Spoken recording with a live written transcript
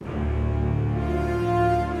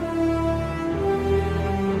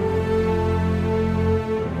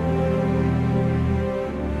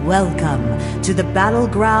Welcome to the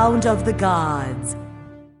battleground of the gods.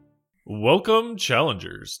 Welcome,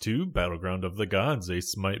 challengers, to Battleground of the Gods, a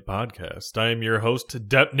Smite podcast. I am your host,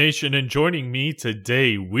 Dep Nation, and joining me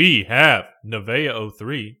today we have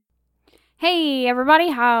Nevea03. Hey, everybody,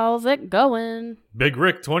 how's it going? Big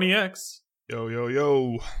Rick 20X. Yo, yo,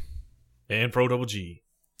 yo. And Pro Double G.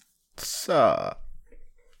 What's up?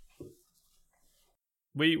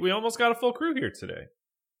 We almost got a full crew here today.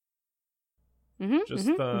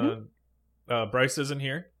 Bryce isn't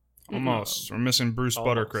here. Almost. We're missing Bruce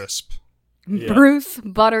Buttercrisp. Yeah. Bruce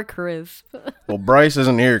Buttercrisp. Well, Bryce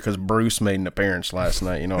isn't here because Bruce made an appearance last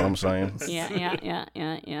night. You know what I'm saying?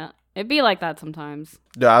 Yeah. It'd be like that sometimes.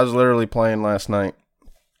 Yeah, I was literally playing last night.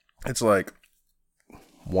 It's like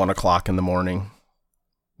 1 o'clock in the morning,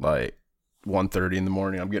 like 1:30 in the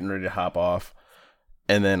morning. I'm getting ready to hop off,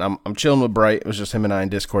 and then I'm chilling with Bright. It was just him and I in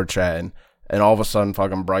Discord chatting, and all of a sudden,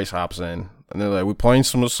 fucking Bryce hops in, and they're like, "We playing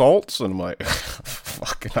some assaults?" And I'm like,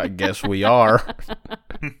 "Fucking, I guess we are."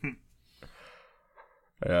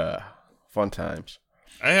 Yeah, fun times.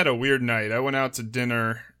 I had a weird night. I went out to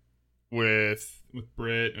dinner with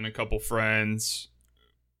Britt and a couple friends,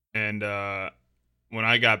 and when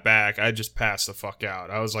I got back, I just passed the fuck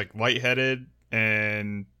out. I was like lightheaded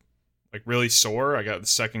and like really sore. I got the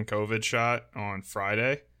second COVID shot on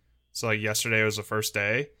Friday, so like yesterday was the first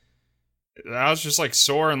day. I was just like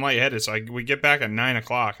sore and lightheaded, so we get back at 9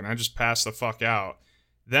 o'clock, and I just passed the fuck out.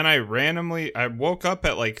 Then I woke up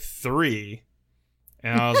at like 3,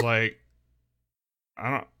 and I was like,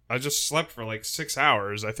 I just slept for like 6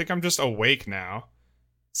 hours. I think I'm just awake now.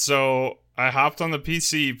 So I hopped on the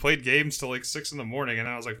PC, played games till like 6 in the morning, and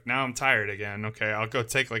I was like, now I'm tired again. Okay, I'll go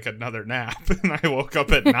take like another nap. And I woke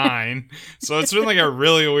up at 9. So it's been like a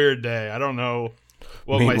really weird day. I don't know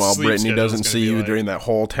what my Meanwhile, sleep Brittany schedule is doesn't gonna see be you like. during that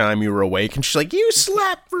whole time you were awake, and she's like, "You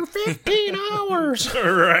slept for 15 hours."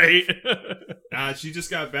 Right. She just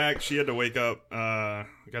got back. She had to wake up.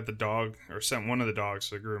 Got the dog, or sent one of the dogs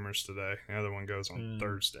to the groomers today. The other one goes on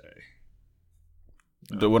Thursday.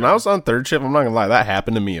 Dude, when I was on third shift, I'm not gonna lie, that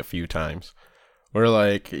happened to me a few times. Where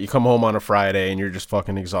like you come home on a Friday and you're just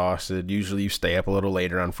fucking exhausted. Usually you stay up a little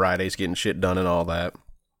later on Fridays getting shit done and all that.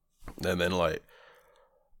 And then like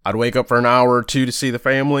I'd wake up for an hour or two to see the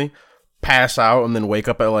family, pass out, and then wake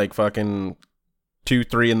up at like fucking 2,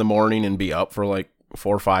 3 in the morning and be up for like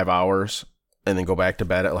 4 or 5 hours, and then go back to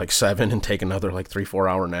bed at like 7 and take another like 3, 4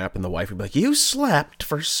 hour nap. And the wife would be like, "You slept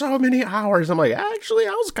for so many hours." I'm like, actually,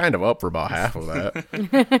 I was kind of up for about half of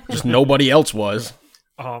that. Just nobody else was.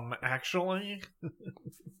 Actually.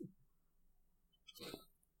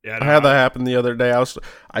 Yeah, I had that happen the other day. It was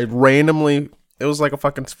like a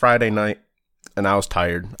fucking Friday night, and I was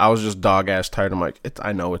tired. I was just dog ass tired. I'm like,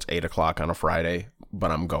 I know it's 8 o'clock on a Friday,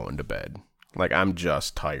 but I'm going to bed. Like, I'm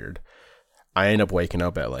just tired. I end up waking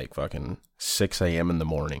up at like fucking 6 a.m. in the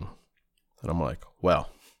morning, and I'm like, well,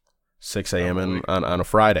 6 a.m. on a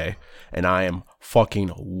Friday, and I am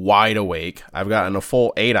fucking wide awake. I've gotten a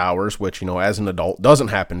full 8 hours, which, you know, as an adult doesn't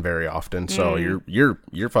happen very often. So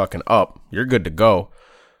you're fucking up. You're good to go.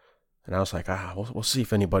 And I was like, we'll see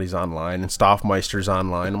if anybody's online. And Stoffmeister's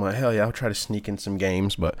online. I'm like, hell yeah, I'll try to sneak in some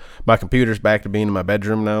games. But my computer's back to being in my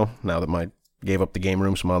bedroom now that gave up the game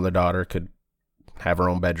room so my other daughter could have her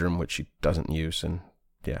own bedroom, which she doesn't use. And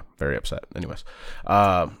yeah, very upset. Anyways.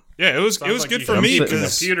 Yeah, it was Sounds like good you for can me keep the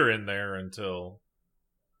because computer in there until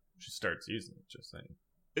she starts using it. Just saying.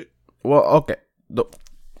 Well, okay.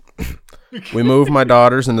 We moved my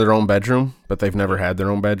daughters in their own bedroom, but they've never had their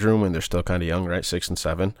own bedroom, and they're still kind of young, right? 6 and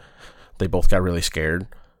 7. They both got really scared,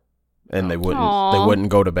 and they wouldn't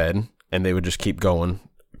go to bed, and they would just keep going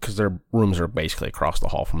because their rooms are basically across the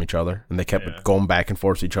hall from each other, and they kept going back and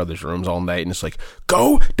forth to each other's rooms all night, and it's like,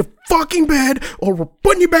 go to fucking bed, or we're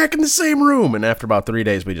putting you back in the same room. And after about 3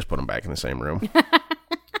 days, we just put them back in the same room.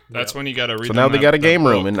 that's when you got to read. So now they got a game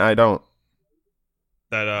room, and I don't.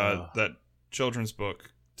 That children's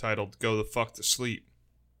book titled "Go the Fuck to Sleep."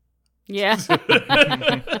 Yeah.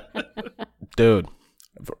 Dude,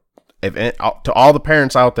 if to all the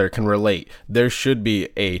parents out there can relate, there should be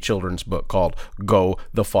a children's book called "Go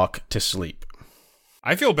the Fuck to Sleep."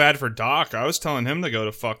 I feel bad for Doc. I was telling him to go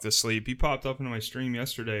to fuck to sleep. He popped up into my stream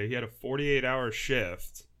yesterday. He had a 48-hour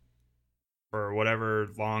shift for whatever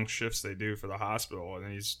long shifts they do for the hospital,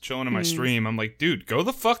 and he's chilling in my stream. I'm like, dude, go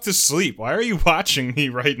the fuck to sleep. Why are you watching me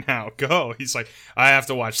right now? Go. He's like, I have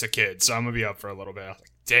to watch the kids, so I'm gonna be up for a little bit. I was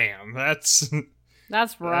like, damn, that's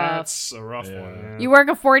That's rough. That's a rough one. Yeah. You work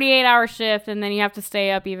a 48-hour shift, and then you have to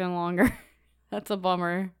stay up even longer. That's a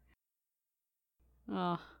bummer.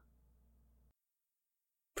 Oh.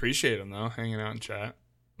 Appreciate him though, hanging out in chat.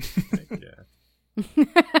 Yeah.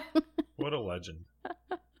 What a legend.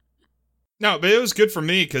 No, but it was good for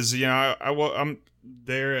me because, you know, I'm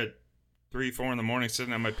there at 3, 4 in the morning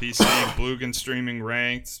sitting on my PC, Blugan streaming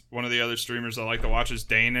ranked. One of the other streamers I like to watch is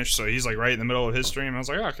Danish, so he's like right in the middle of his stream. I was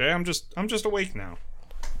like, okay, I'm just awake now.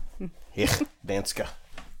 Yeah, Danska.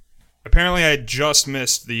 Apparently, I just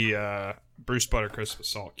missed the Bruce Buttercrisp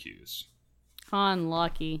assault cues.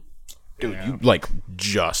 Unlucky. Dude, Yeah. you like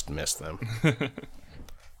just missed them.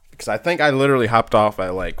 Because I think I literally hopped off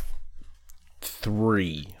at like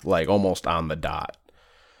 3, like almost on the dot.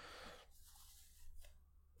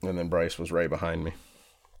 And then Bryce was right behind me.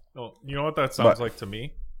 Well, you know what that sounds But- like to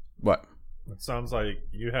me? What? It sounds like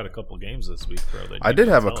you had a couple games this week, bro. that I you did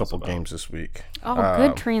can have a tell us couple about. games this week. Oh,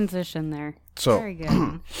 good transition there. So Very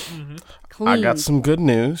good. Clean. I got some good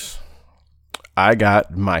news. I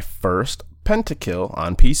got my first pentakill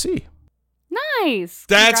on PC. Nice.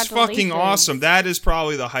 That's fucking Congratulations. awesome. That is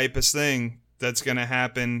probably the hypest thing that's going to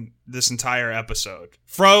happen this entire episode.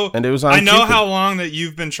 Fro, And it was on I know Cupid. how long that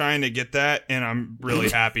you've been trying to get that, and I'm really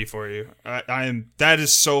happy for you. I am. That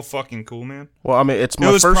is so fucking cool, man. Well, I mean, it's It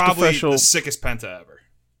my was first probably official. the sickest penta ever.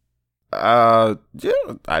 Yeah,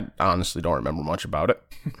 I honestly don't remember much about it.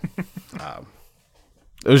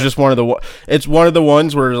 It was just one of the. It's one of the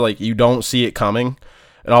ones where like you don't see it coming,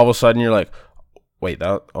 and all of a sudden you're like, "Wait,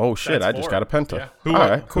 that? Oh shit! That's I just more. got a penta." Yeah. Who, All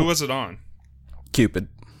right, who cool. was it on? Cupid.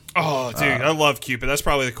 Oh, dude, I love Cupid. That's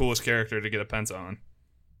probably the coolest character to get a penta on.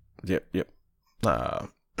 Yep.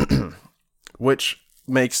 Which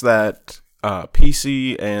makes that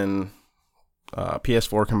PC and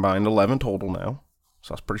PS4 combined 11 total now.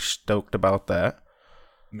 So I was pretty stoked about that.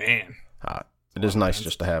 Man. It is nice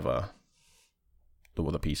just to have the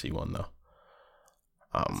PC one though.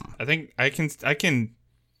 I think I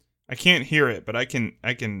can't hear it, but I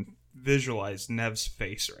can visualize Nev's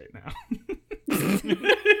face right now.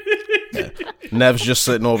 Nev's just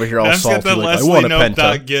sitting over here all Nev's got salty the like, I Leslie want a Note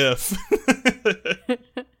penta. gif.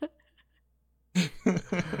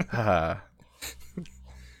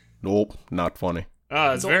 Nope, not funny.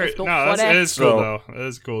 Oh, it's Don't- very don't no. It funny. is cool So- though. It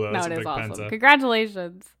is cool though. No, It's it a is big awesome. penta.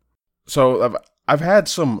 Congratulations. So I've had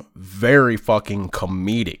some very fucking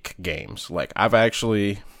comedic games. Like I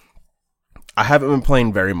haven't been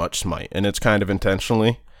playing very much Smite, and it's kind of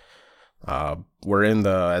intentionally. We're in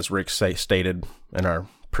the, as Rick stated in our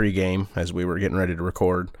pregame as we were getting ready to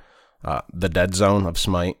record, the dead zone of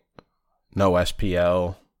Smite. No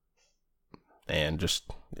SPL, and just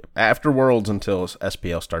after Worlds until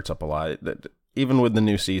SPL starts up a lot. Even with the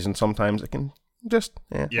new season, sometimes it can just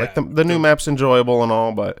like the new map's enjoyable and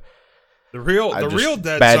all, but. The real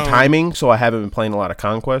dead bad zone. timing, so I haven't been playing a lot of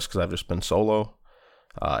Conquest because I've just been solo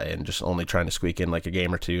and just only trying to squeak in like a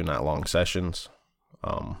game or two, not long sessions.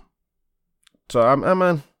 So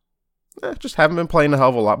I'm just haven't been playing a hell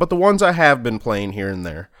of a lot, but the ones I have been playing here and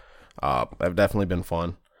there have definitely been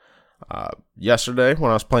fun. Yesterday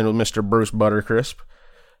when I was playing with Mr. Bruce Buttercrisp,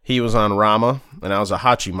 he was on Rama and I was a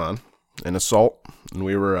Hachiman in Assault, and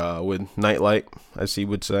we were with Nightlight, as he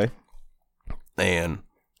would say, and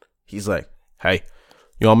he's like, "Hey,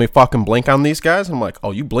 you want me to fucking blink on these guys?" I'm like,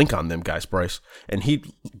 "Oh, you blink on them guys, Bryce." And he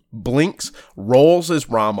blinks, rolls his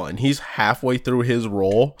Rama, and he's halfway through his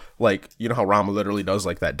roll. Like, you know how Rama literally does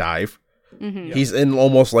like that dive? Mm-hmm. He's in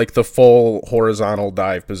almost like the full horizontal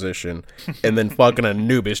dive position. And then fucking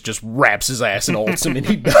Anubis just wraps his ass and ults him and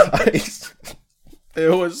he dies. It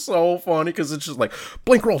was so funny because it's just like,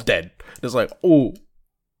 blink, roll, dead. It's like, ooh.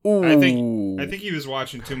 Ooh. I think he was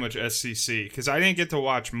watching too much SCC because I didn't get to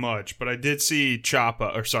watch much, but I did see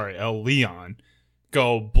El Leon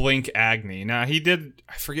go blink Agni. Now he did.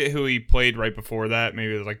 I forget who he played right before that.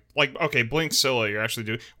 Maybe it was like okay, blink Scylla. You're actually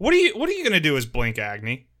doing. What are you gonna do as blink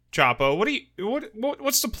Agni, Chapo?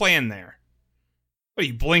 What's the plan there? What do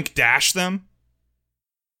you blink dash them?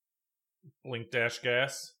 Blink dash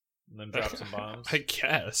gas and then drop some bombs. I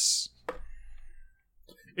guess.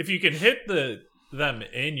 If you can hit them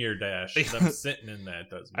in your dash, them sitting in that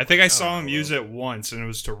does. I think I saw him use it once, and it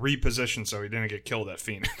was to reposition so he didn't get killed at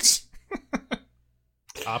Phoenix.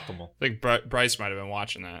 Optimal. I think Bryce might have been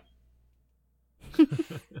watching that.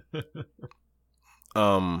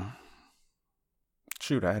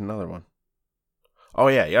 Shoot, I had another one. Oh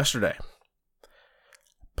yeah, yesterday.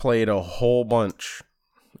 Played a whole bunch,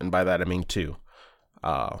 and by that I mean 2,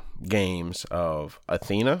 games of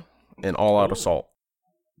Athena and All Out Assault.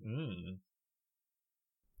 Mm.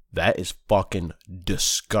 That is fucking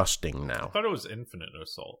disgusting I now. thought it was Infinite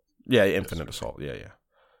Assault. Yeah, Infinite Assault. Yeah.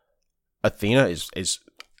 Athena is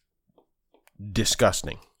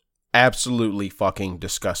disgusting. Absolutely fucking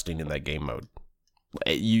disgusting in that game mode.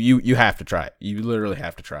 You have to try it. You literally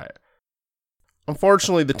have to try it.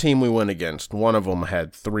 Unfortunately, the team we went against, one of them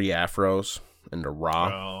had 3 afros, into Ra.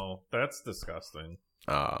 Oh, that's disgusting.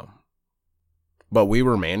 But we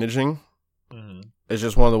were managing. Mm-hmm. It's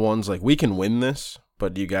just one of the ones, like, we can win this,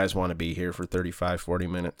 but do you guys want to be here for 35, 40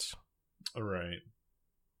 minutes? Right.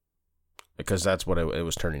 Because that's what it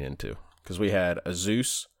was turning into. Because we had a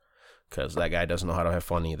Zeus, because that guy doesn't know how to have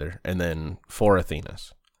fun either, and then 4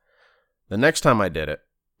 Athenas. The next time I did it,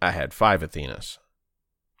 I had 5 Athenas.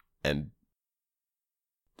 And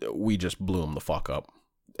we just blew them the fuck up.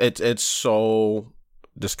 It's so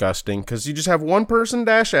disgusting, because you just have one person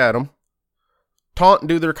dash at them, taunt and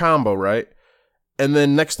do their combo, right? And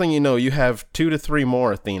then next thing you know, you have 2 to 3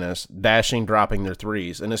 more Athenas dashing, dropping their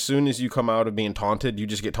 3s. And as soon as you come out of being taunted, you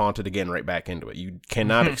just get taunted again right back into it. You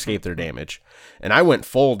cannot escape their damage. And I went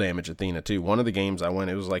full damage Athena, too. One of the games I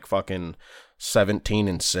went, it was like fucking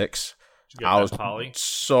 17-6. I was poly.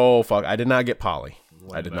 So fuck. I did not get poly.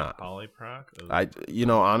 I did not. Poly proc?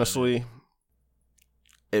 Honestly,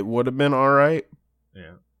 it would have been all right.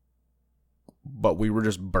 Yeah. But we were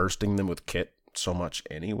just bursting them with kit so much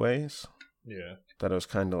anyways. Yeah. That it was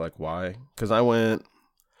kind of like, why? Because I went,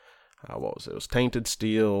 what was it? It was Tainted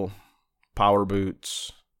Steel, Power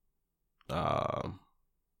Boots, then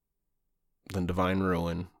Divine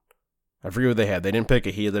Ruin. I forget what they had. They didn't pick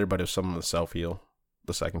a healer, but it was some of the self-heal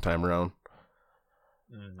the second time around.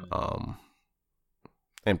 Mm-hmm.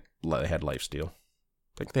 And they had Lifesteal.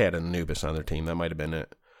 I think they had Anubis on their team. That might have been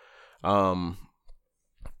it. And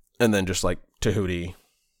then just like Tahuti,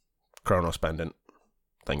 Chronos Pendant,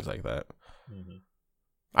 things like that. Mm-hmm.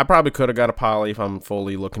 I probably could have got a poly if I'm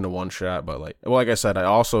fully looking to one shot, but like I said,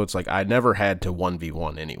 it's like I never had to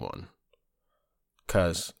 1v1 anyone.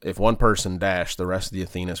 Because if one person dashed, the rest of the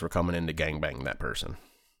Athenas were coming in to gangbang that person.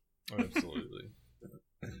 Absolutely.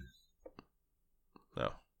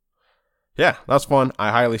 No. Yeah, that's fun.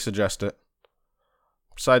 I highly suggest it.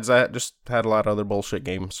 Besides that, just had a lot of other bullshit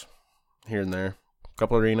games here and there. A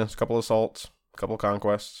couple arenas, a couple assaults, a couple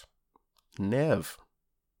conquests. Nev,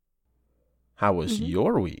 how was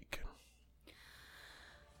your week?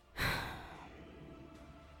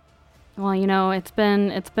 Well, it's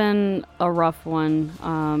been a rough one.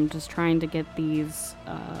 Just trying to get these,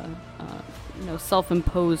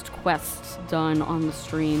 self-imposed quests done on the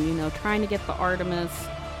stream. Trying to get the Artemis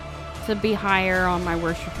to be higher on my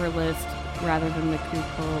worshiper list rather than the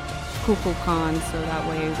Kukulkan, so that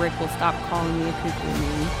way Rick will stop calling me a cuckoo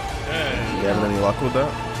name. You having any luck with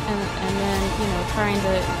that? And then trying to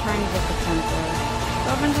get the Penta.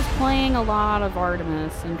 So I've been just playing a lot of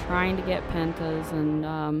Artemis and trying to get Pentas and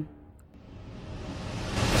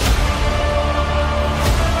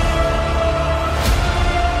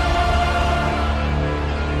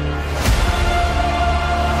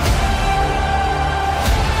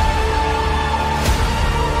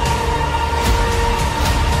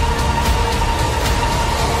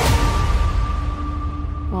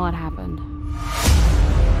well, it happened.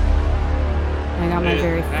 I got my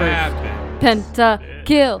very first Penta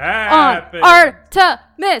kill on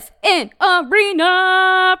Artemis in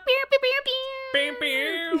Arena. Pew, pew, pew,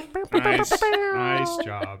 pew. Nice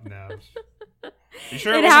job, Nev. You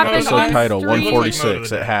sure It it wasn't happened Episode on title stream.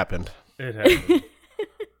 146. It happened. It happened.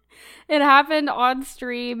 It happened on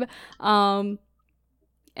stream, and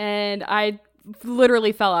I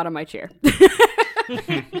literally fell out of my chair.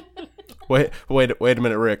 Wait a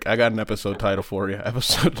minute, Rick. I got an episode title for you.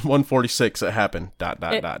 Episode 146. It happened. ...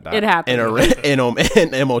 It happened. In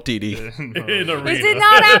MOTD. In arena. This did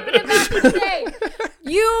not happen in that day.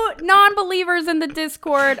 You non-believers in the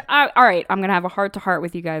Discord. All right, I'm gonna have a heart-to-heart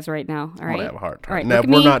with you guys right now. All I'm right. gonna have a heart. All right. Now, look at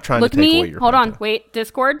we're me, not trying to look take me. away your Hold on. Penta. Wait.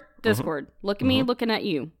 Discord. Look at me looking at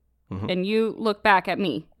you, and you look back at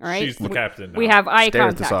me. All right. She's the captain now. We have eye Stare at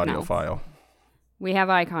contact this audio now. file. We have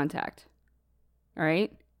eye contact. All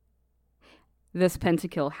right. This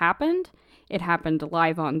pentakill happened. It happened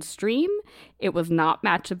live on stream. It was not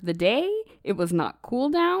match of the day. It was not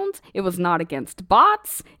cooldowns. It was not against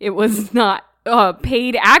bots. It was not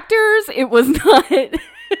paid actors. It was not...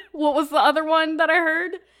 What was the other one that I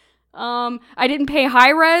heard? I didn't pay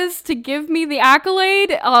high res to give me the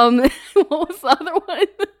accolade. What was the other one?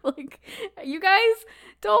 Like, you guys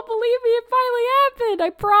don't believe me. It finally happened.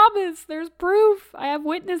 I promise. There's proof. I have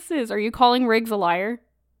witnesses. Are you calling Riggs a liar?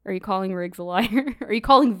 Are you calling Riggs a liar? Are you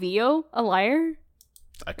calling Vio a liar?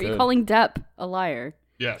 I Are could. you calling Depp a liar?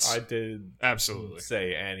 Yes, I did absolutely.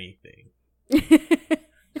 say anything.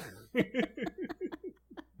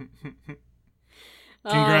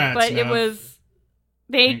 Congrats, but it Nev. was...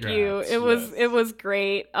 Thank Congrats, you. It was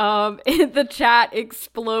great. The chat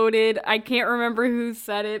exploded. I can't remember who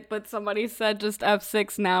said it, but somebody said just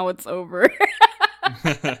F6 now, it's over.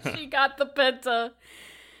 She got the penta.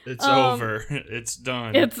 It's over. It's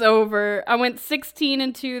done. It's over. I went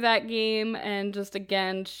 16-2 that game, and just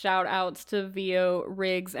again, shout outs to Vio,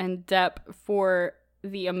 Riggs, and Depp for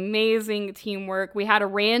the amazing teamwork. We had a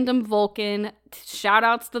random Vulcan. Shout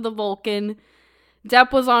outs to the Vulcan.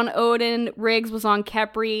 Depp was on Odin, Riggs was on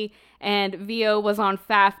Khepri, and Vio was on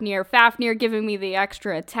Fafnir. Fafnir giving me the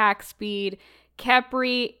extra attack speed.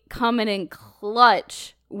 Khepri coming in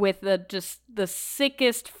clutch with the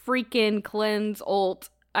sickest freaking cleanse ult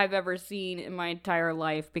I've ever seen in my entire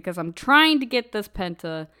life, because I'm trying to get this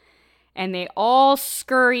penta and they all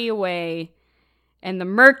scurry away and the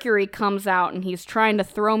Mercury comes out and he's trying to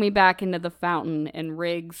throw me back into the fountain and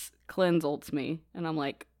Riggs cleanse ults me and I'm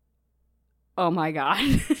like, oh my god.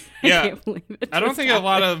 Yeah. I can't believe it. I don't just think a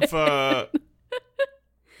lot of happened.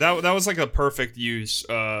 that was like a perfect use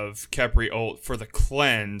of Khepri ult for the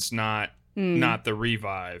cleanse, not the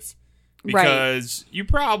revive, because you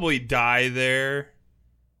probably die there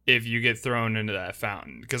if you get thrown into that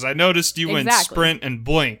fountain. Because I noticed you went sprint and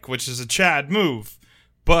blink, which is a Chad move.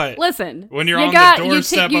 But listen, when you're on the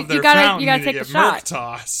doorstep of their fountain, you gotta you take get the shot. Merc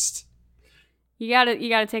tossed. You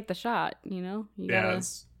gotta take the shot. You know, you gotta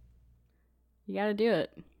do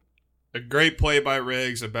it. A great play by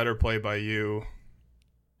Riggs, a better play by you.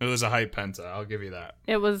 It was a hype penta, I'll give you that.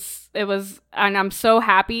 It was, and I'm so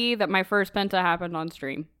happy that my first penta happened on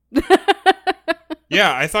stream.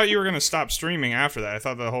 Yeah, I thought you were going to stop streaming after that. I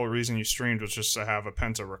thought the whole reason you streamed was just to have a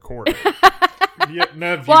penta recorded. Yeah,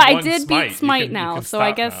 Nev, well, I did beat Smite now, so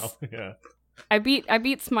I guess yeah. I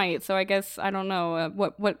beat Smite, so I guess I don't know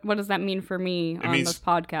what does that mean for me on this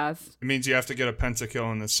podcast? It means you have to get a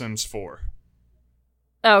pentakill in The Sims 4.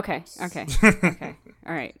 Oh, okay,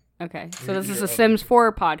 all right, okay. So this is a Sims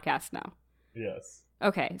 4 podcast now. Yes.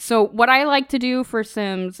 Okay, so what I like to do for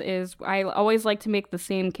Sims is I always like to make the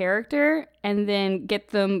same character and then get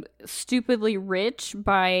them stupidly rich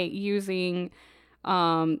by using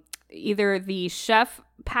either the chef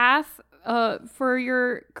path for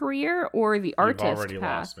your career or the artist You've already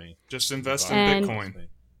path. lost me. Just invest in And- Bitcoin.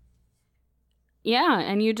 Yeah,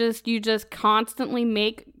 and you just constantly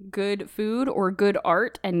make good food or good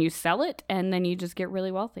art and you sell it and then you just get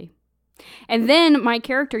really wealthy. And then my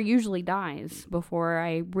character usually dies before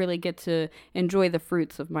I really get to enjoy the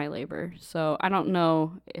fruits of my labor. So I don't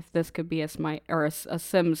know if this could be a Sims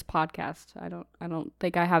podcast. I don't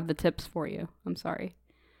think I have the tips for you. I'm sorry.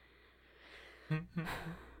 It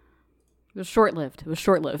was short-lived.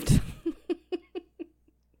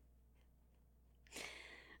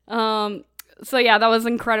 So yeah, that was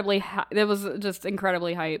incredibly. It was just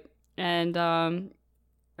incredibly hype, and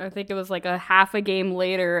I think it was like a half a game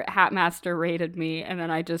later, Hatmaster raided me, and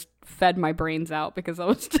then I just fed my brains out because I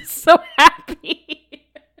was just so happy.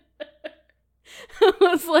 I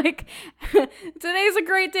was like, today's a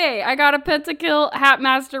great day. I got a pentakill.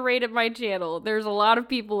 Hatmaster raided my channel. There's a lot of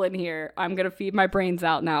people in here. I'm gonna feed my brains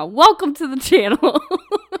out now. Welcome to the channel.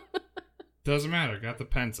 Doesn't matter. Got the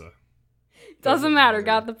penta. Doesn't matter.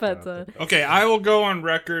 Got the penta. Okay, I will go on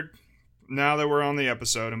record now that we're on the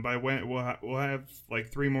episode, and by when we'll have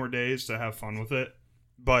like 3 more days to have fun with it.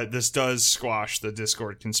 But this does squash the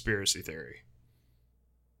Discord conspiracy theory.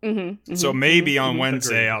 So maybe on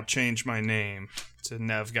Wednesday I'll change my name to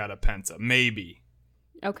Nev Got a Penta. Maybe.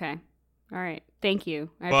 Okay. All right. Thank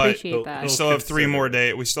you. I But appreciate that. We still have 3 more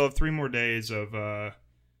days. We still have 3 more days of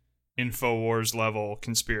InfoWars level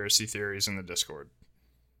conspiracy theories in the Discord.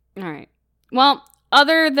 All right. Well,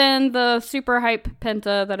 other than the super hype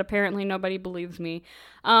penta that apparently nobody believes me,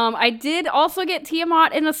 I did also get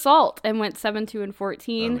Tiamat in Assault and went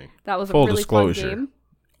 7-2-14. I mean, that was a full really disclosure, fun game.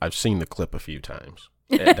 I've seen the clip a few times.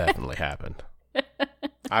 It definitely happened.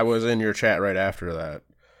 I was in your chat right after that.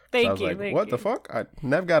 Thank I was you. like, thank what you. the fuck? I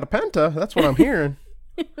never got a penta. That's what I'm hearing.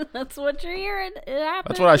 That's what you're hearing. It happened.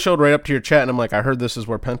 That's what I showed right up to your chat, and I'm like, I heard this is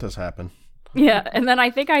where pentas happen. Yeah, and then I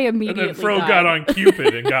think I And immediately then Fro died. got on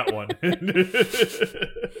Cupid and got one.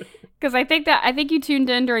 Because I think you tuned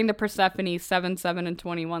in during the Persephone 7-7 and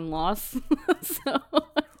 21 loss. So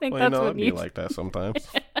I think Well, that's what it'd be you. like that sometimes.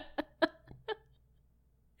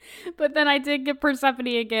 But then I did get Persephone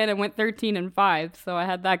again and went 13-5, so I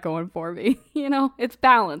had that going for me. You know, it's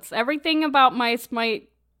balanced. Everything about my Smite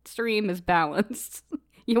stream is balanced.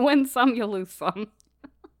 You win some, you lose some.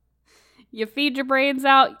 You feed your brains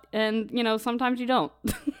out, and, you know, sometimes you don't.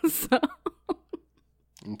 So.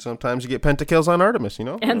 And sometimes you get pentakills on Artemis, you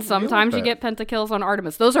know? And sometimes you get pentakills on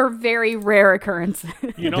Artemis. Those are very rare occurrences.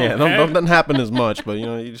 You know, Yeah, doesn't happen as much, but, you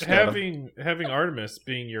know, you just gotta... having Artemis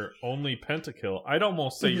being your only pentakill, I'd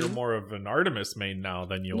almost say you're more of an Artemis main now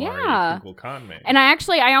than you are a Kukulkan main. And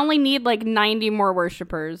I only need like 90 more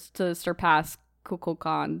worshippers to surpass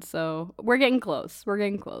Kukulkan, so we're getting close. We're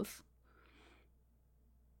getting close.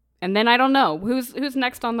 And then I don't know who's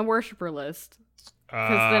next on the worshiper list.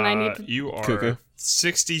 Because then I need to. You are Cuckoo.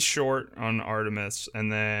 60 short on Artemis,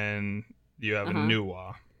 and then you have a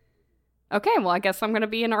Nuwa. Okay, well I guess I'm gonna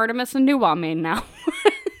be an Artemis and Nuwa main now.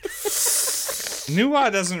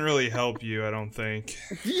 Nuwa doesn't really help you, I don't think.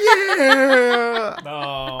 Yeah.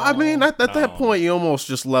 No. I mean, at that no. point, you almost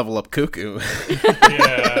just level up Cuckoo.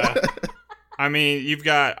 Yeah. I mean, you've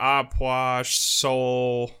got Opwash,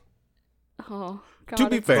 Soul. Oh, God, To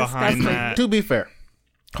be it's fair, Behind disgusting. that. To be fair,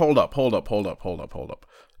 hold up.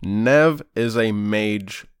 Nev is a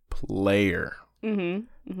mage player.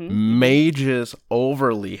 Mages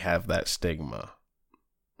overly have that stigma.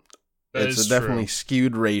 That It's is a definitely true.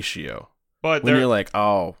 skewed ratio. But When there, you're like,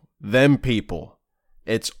 oh, them people,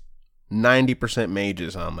 it's 90%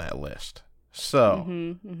 mages on that list. So,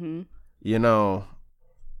 you know,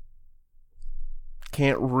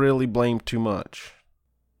 can't really blame too much.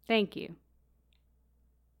 Thank you.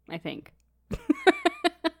 I think.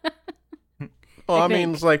 Well, I I mean,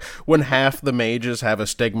 think. it's like when half the mages have a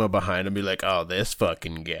stigma behind them, be like, oh, this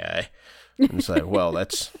fucking guy. And it's like, well,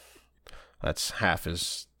 that's half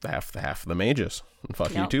of the mages. And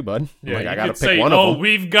fuck you Yep. too, bud. Yeah, Like, you I gotta could pick say, one oh, of them.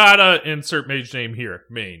 we've got to insert mage name here,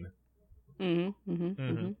 main. Unless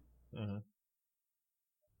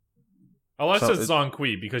So it's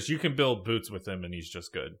Zhong because you can build boots with him and he's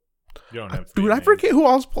just good. You don't have to be Dude, I main. forget who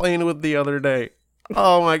I was playing with the other day.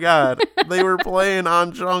 Oh my god. They were playing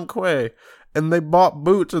on Zhong Kui. And they bought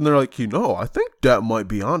boots, and they're like, I think that might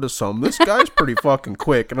be onto some. This guy's pretty fucking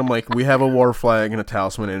quick. And I'm like, we have a war flag and a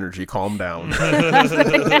talisman energy. Calm down.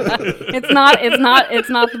 It's not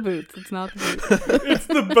the boots. It's not the boots. It's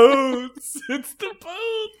the boots. It's the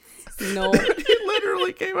boots. No. He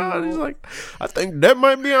literally came out and he's like, I think that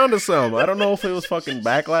might be onto some. I don't know if it was fucking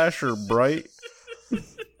Backlash or Bright.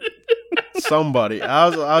 Somebody. I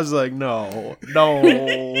was like, no.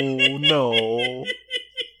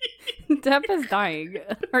 Depp is dying.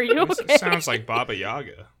 Are you this okay? sounds like Baba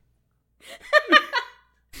Yaga.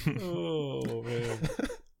 Oh man.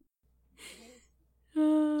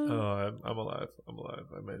 Oh, I'm alive. I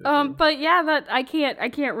made it. through. But yeah, that I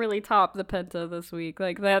can't really top the Penta this week.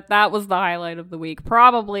 Like that was the highlight of the week,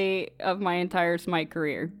 probably of my entire Smite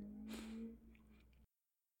career.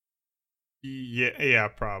 Yeah,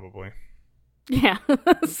 probably. Yeah.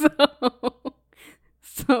 so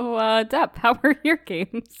Depp, how were your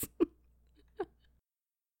games?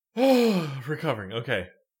 Recovering. Okay.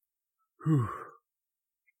 Whew.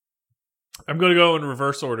 I'm gonna go in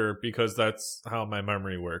reverse order because that's how my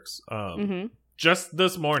memory works. Just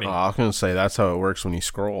this morning. Oh, I was going to say, that's how it works when you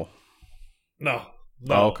scroll. No.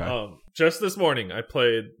 Oh, okay. Just this morning, I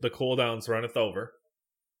played the cooldowns Runneth Over.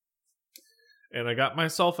 And I got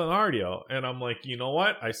myself an Ardio. And I'm like, you know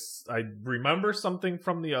what? I remember something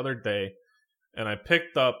from the other day. And I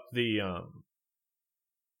picked up the,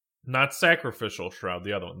 not Sacrificial Shroud,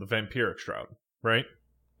 the other one, the Vampiric Shroud, right?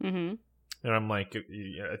 Mm-hmm. And I'm like,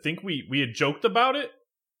 I think we had joked about it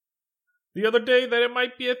the other day that it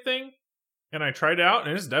might be a thing. And I tried it out,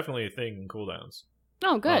 and it's definitely a thing in cooldowns.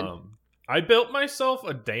 Oh, good. I built myself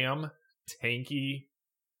a damn tanky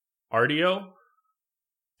Ardio.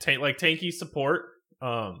 Like tanky support.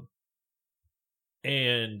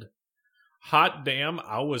 And hot damn,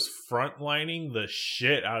 I was frontlining the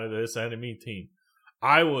shit out of this enemy team.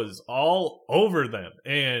 I was all over them.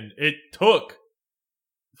 And it took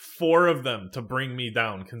 4 of them to bring me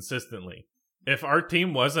down consistently. If our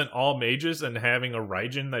team wasn't all mages and having a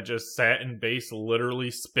Raijin that just sat in base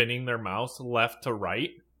literally spinning their mouse left to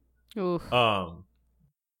right, Oof.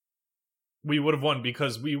 we would have won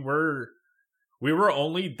because we were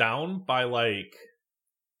only down by like,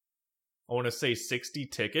 I want to say 60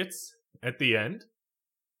 tickets at the end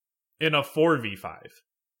in a 4v5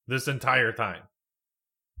 this entire time.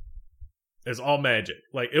 It's all magic.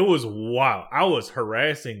 Like, it was wild. I was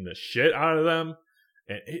harassing the shit out of them.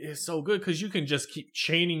 And it is so good because you can just keep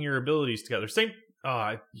chaining your abilities together. Same,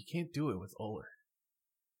 you can't do it with Ullr.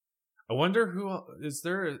 I wonder is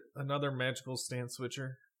there another magical stance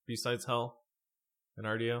switcher besides Hell and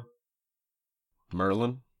RDO?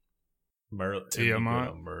 Merlin? Merlin.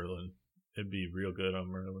 Tiamat. It'd be real good on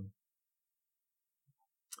Merlin.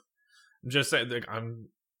 I'm just saying, like, I'm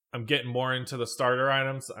getting more into the starter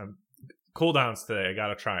items. I'm cooldowns today. I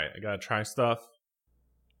gotta try it. I gotta try stuff.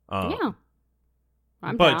 Yeah.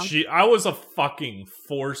 I'm But down. I was a fucking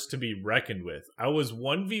force to be reckoned with. I was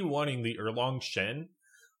 1v1ing the Erlong Shen,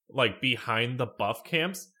 like, behind the buff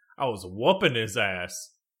camps. I was whooping his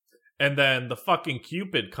ass. And then the fucking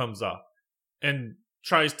Cupid comes up. And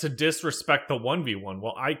tries to disrespect the 1v1.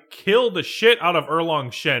 Well, I kill the shit out of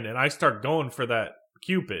Erlong Shen, and I start going for that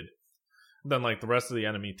Cupid. Then, like, the rest of the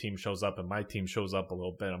enemy team shows up, and my team shows up a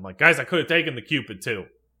little bit. I'm like, guys, I could have taken the Cupid, too.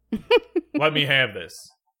 Let me have this.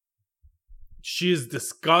 She is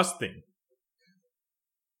disgusting.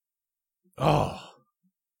 Oh.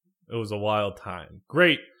 It was a wild time.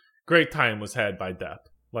 Great time was had by Depp.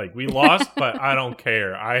 Like, we lost, but I don't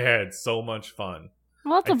care. I had so much fun.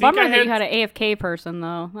 Well, it's a bummer that you had an AFK person,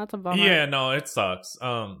 though. That's a bummer. Yeah, no, it sucks.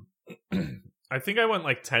 I think I went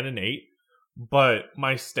like 10-8, but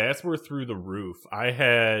my stats were through the roof. I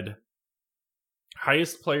had not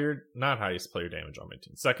highest player damage on my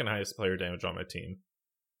team, second highest player damage on my team.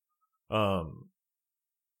 I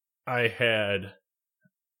had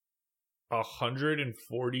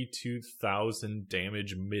 142,000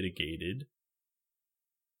 damage mitigated.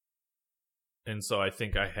 And so I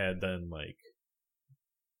think I had then like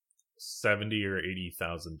 70 or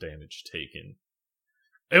 80,000 damage taken.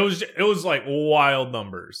 It was like wild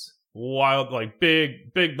numbers. Wild, like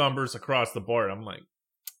big numbers across the board. I'm like,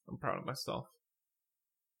 I'm proud of myself.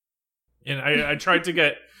 And I tried to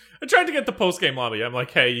get the post-game lobby. I'm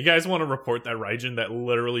like, hey, you guys want to report that Raijin that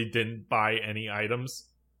literally didn't buy any items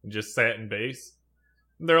and just sat in base?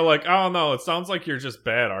 And they're like, oh no, it sounds like you're just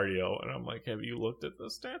bad, RDO. And I'm like, have you looked at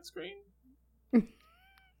the stat screen?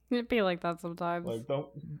 It'd be like that sometimes. Like,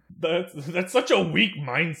 that's such a weak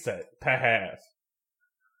mindset to have.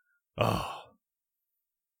 Oh.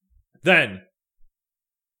 Then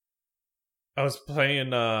I was playing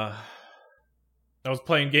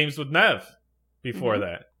games with Nev before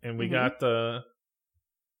that, and we got her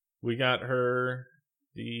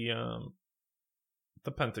the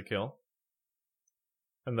pentakill.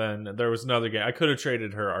 And then there was another game. I could have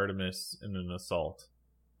traded her Artemis in an assault.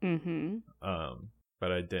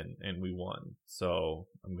 But I didn't, and we won. So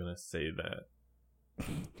I'm gonna say that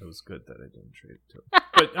it was good that I didn't trade to her.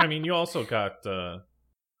 But I mean, you also got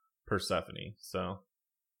Persephone, so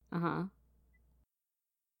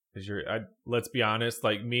because let's be honest,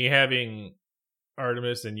 like me having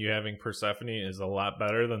Artemis and you having Persephone is a lot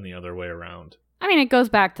better than the other way around. I mean, it goes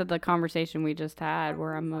back to the conversation we just had,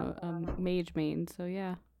 where I'm a mage main. So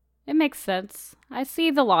yeah, it makes sense. I see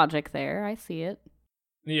the logic there. I see it.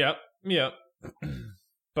 Yep.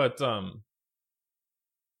 But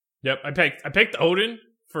yep, I picked Odin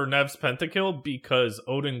for Nev's pentakill because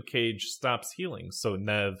Odin Cage stops healing, so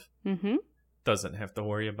Nev doesn't have to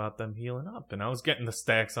worry about them healing up. And I was getting the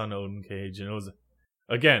stacks on Odin Cage, and it was,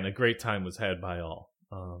 again, a great time was had by all.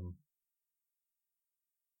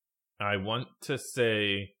 I want to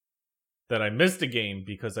say that I missed a game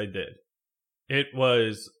because I did. It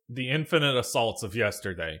was the Infinite Assaults of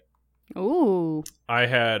yesterday. Ooh. I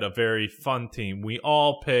had a very fun team. We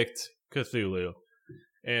all picked Cthulhu.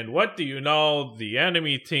 And what do you know? The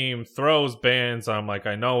enemy team throws bans. I'm like,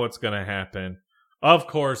 I know what's going to happen. Of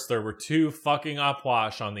course, there were 2 fucking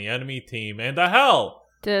Upwash on the enemy team. And the hell!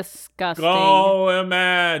 Disgusting. Go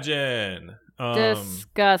imagine.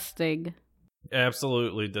 Disgusting.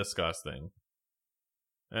 Absolutely disgusting.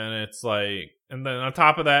 And it's like, and then on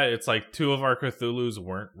top of that, it's like 2 of our Cthulhus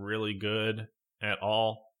weren't really good at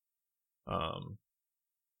all.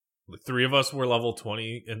 3 of us were level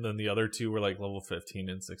 20, and then the other 2 were like level 15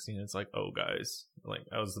 and 16. It's like, oh guys, like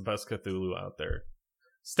I was the best Cthulhu out there,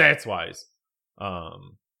 stats wise.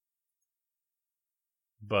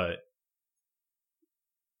 But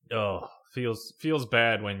feels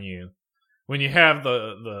bad when you have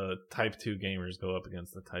the type 2 gamers go up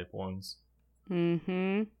against the type 1s.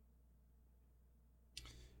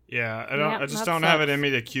 Yeah, I just don't have it in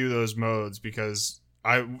me to queue those modes because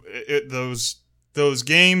those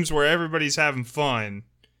games where everybody's having fun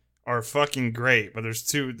are fucking great, but there's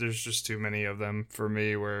just too many of them for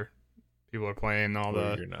me where people are playing all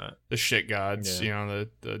the shit gods,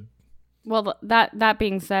 the Well, that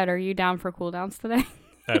being said, are you down for cooldowns today?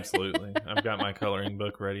 Absolutely. I've got my coloring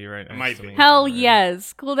book ready right now. Might be. Hell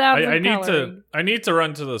yes. Cooldowns and coloring. I need to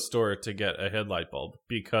run to the store to get a headlight bulb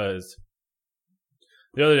because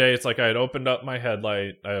the other day it's like I had opened up my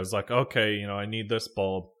headlight. I was like, okay, I need this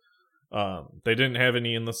bulb. They didn't have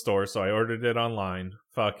any in the store, so I ordered it online.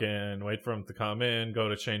 Fucking wait for them to come in, go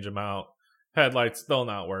to change them out. Headlight's still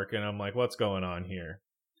not working. I'm like, what's going on here?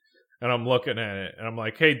 And I'm looking at it, and I'm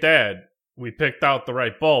like, hey, Dad, we picked out the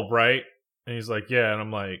right bulb, right? And he's like, yeah. And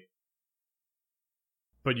I'm like,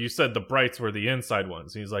 but you said the brights were the inside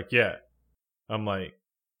ones. And he's like, yeah. I'm like,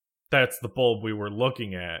 that's the bulb we were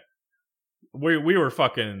looking at. We were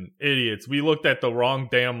fucking idiots. We looked at the wrong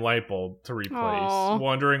damn light bulb to replace,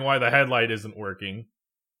 wondering why the headlight isn't working.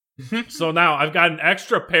 So now I've got an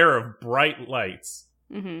extra pair of bright lights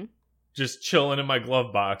just chilling in my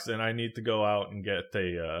glove box, and I need to go out and get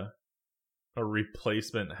a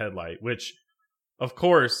replacement headlight, which, of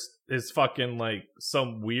course, is fucking like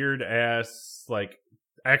some weird ass like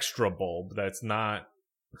extra bulb that's not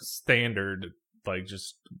standard. Like,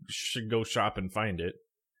 just should go shop and find it.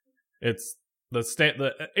 It's the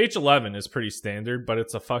H11 is pretty standard, but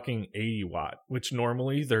it's a fucking 80 watt, which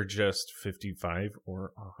normally they're just 55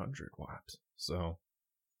 or 100 watt. So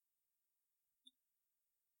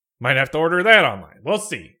might have to order that online. We'll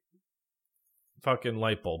see. Fucking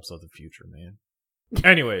light bulbs of the future, man.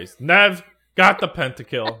 Anyways, Nev got the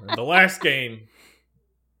pentakill. And the last game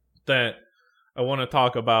that I want to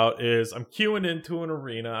talk about is I'm queuing into an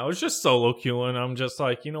arena. I was just solo queuing. I'm just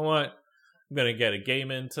like, you know what? I'm going to get a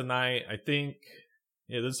game in tonight. I think,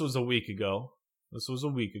 this was a week ago.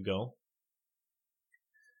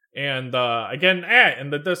 And I get an ad in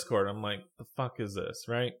the Discord. I'm like, the fuck is this,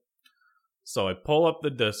 right? So I pull up the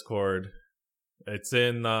Discord. It's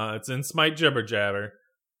in Smite Jibber Jabber.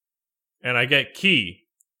 And I get Key.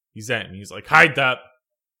 He's at me. He's like, hi, Depp.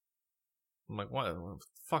 I'm like, what the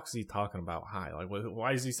fuck's he talking about? Hi. Like,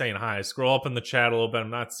 why is he saying hi? I scroll up in the chat a little bit. I'm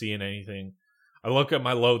not seeing anything. I look at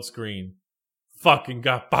my load screen. Fucking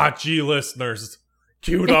got botchy listeners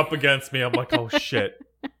queued up against me. I'm like, oh shit.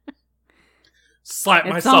 Slap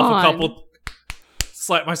myself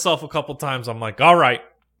a couple times. I'm like, all right.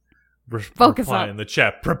 Focus reply up in the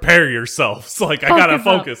chat. Prepare yourselves. Like, I gotta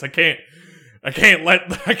focus. I can't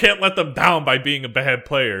let them down by being a bad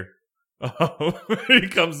player. He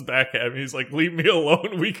comes back at me. He's like, leave me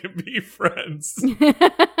alone. We can be friends.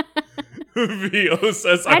 Vio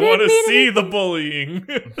says, I want to see the bullying.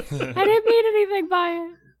 I didn't mean anything by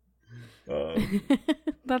it.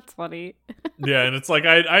 That's funny. Yeah, and it's like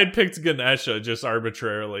I'd picked Ganesha just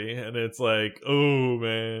arbitrarily, and it's like, oh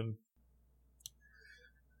man.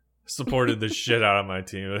 Supported the shit out of my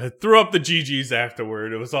team. I threw up the GGs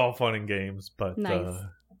afterward. It was all fun and games, but nice.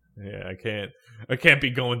 Yeah, I can't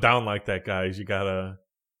be going down like that, guys. You gotta.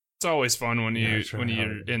 It's always fun when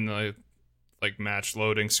you're in the like match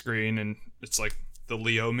loading screen and it's like the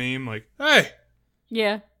Leo meme, like, hey,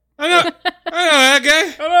 yeah, I know that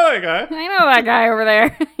guy. I know that guy over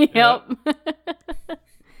there. Yep.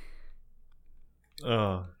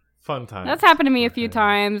 Oh, fun time. That's happened to me a few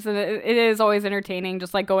times, and it is always entertaining.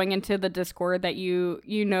 Just like going into the Discord that you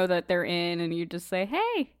know that they're in, and you just say,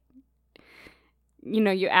 hey.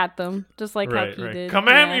 You at them, just like how he did. Come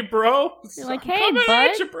at me, bro. You're like, hey, coming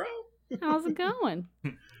bud. at you, bro. How's it going?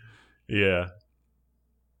 Yeah.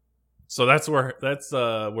 So that's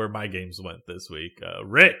where my games went this week.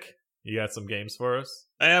 Rick, you got some games for us?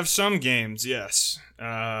 I have some games, yes.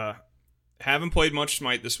 Haven't played much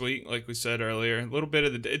Smite this week, like we said earlier. A little bit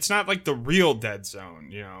of it's not like the real Dead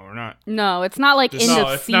Zone, we're not. No, it's not like end of season.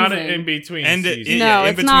 No, it's not an in between season. No,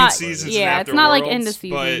 in between seasons. Yeah, and it's not like Worlds, end of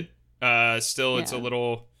season. But still, it's a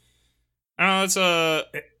little. I don't know.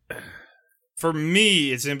 For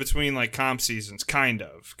me, it's in between like comp seasons, kind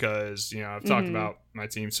of, because I've talked about my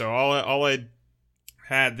team. So all I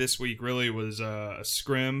had this week really was a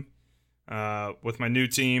scrim with my new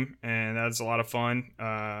team, and that's a lot of fun.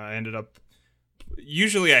 I ended up.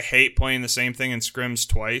 Usually, I hate playing the same thing in scrims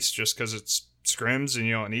twice, just because it's scrims and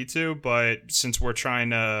you don't need to. But since we're trying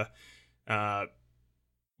to.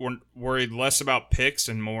 We're worried less about picks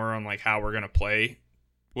and more on like how we're gonna play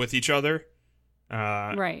with each other.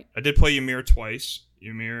 Right. I did play Ymir twice.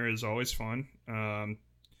 Ymir is always fun. I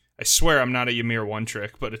swear I'm not a Ymir one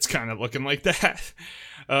trick, but it's kind of looking like that.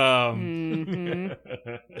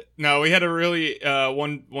 No, we had a really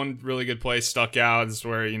one really good play stuck out is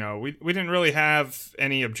where we didn't really have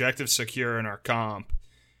any objectives secure in our comp.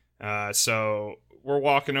 So we're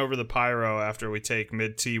walking over the Pyro after we take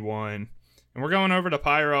mid T1. And we're going over to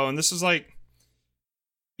Pyro, and this is like,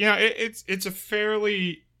 it's a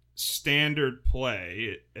fairly standard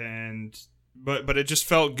play, but it just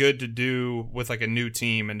felt good to do with like a new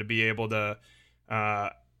team and to be able to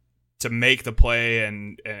make the play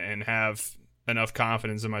and have enough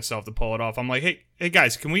confidence in myself to pull it off. I'm like, hey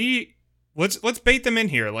guys, can let's bait them in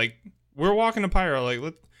here? Like, we're walking to Pyro, like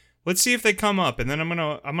let's see if they come up, and then I'm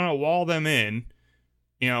gonna wall them in.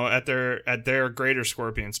 At their greater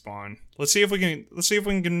scorpion spawn. Let's see if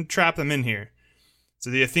we can trap them in here.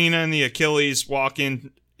 So the Athena and the Achilles walk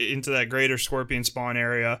into that greater scorpion spawn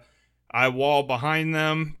area. I wall behind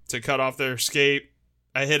them to cut off their escape.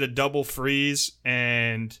 I hit a double freeze,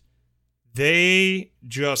 and they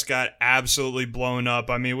just got absolutely blown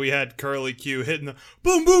up. I mean, we had Curly Q hitting the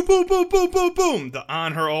boom, boom, boom, boom, boom, boom, boom. The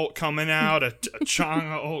on her ult coming out. A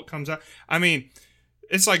Chang'e ult comes out. I mean.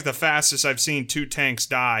 It's like the fastest I've seen 2 tanks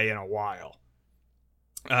die in a while.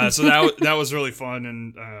 So that was really fun,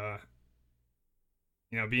 and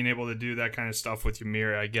being able to do that kind of stuff with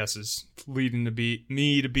Ymir, I guess, is leading to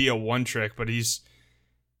be a one trick. But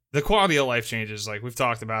the quality of life changes. Like, we've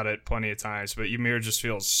talked about it plenty of times, but Ymir just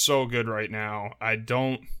feels so good right now. I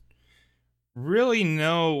don't really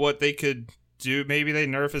know what they could do. Maybe they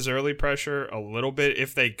nerf his early pressure a little bit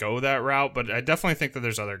if they go that route, but I definitely think that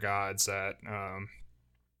there's other gods that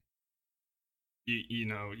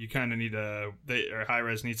you kind of need to, or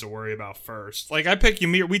Hi-Rez needs to worry about first. Like, I picked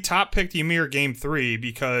Ymir. We top picked Ymir game 3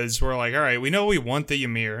 because we're like, all right, we know we want the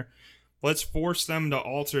Ymir. Let's force them to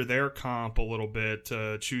alter their comp a little bit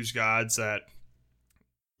to choose gods that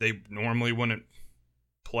they normally wouldn't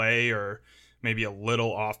play, or maybe a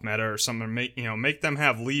little off meta or something. Make them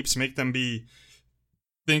have leaps, make them be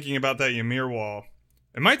thinking about that Ymir wall.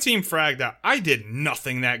 And my team fragged out. I did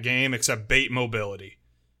nothing that game except bait mobility.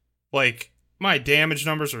 Like, my damage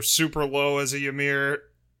numbers are super low as a Ymir.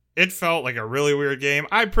 It felt like a really weird game.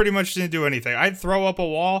 I pretty much didn't do anything. I'd throw up a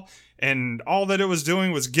wall, and all that it was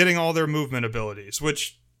doing was getting all their movement abilities,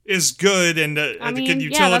 which is good and a good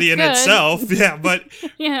utility in itself. Yeah, but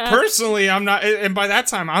personally, I'm not. And by that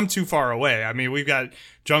time, I'm too far away. I mean, we've got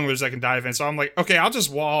junglers that can dive in, so I'm like, okay, I'll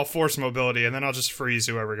just wall, force mobility, and then I'll just freeze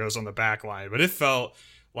whoever goes on the back line. But it felt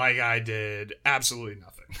like I did absolutely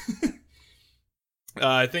nothing.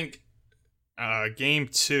 I think game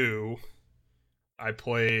 2, I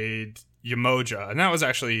played Umoja, and that was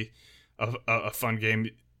actually a fun game.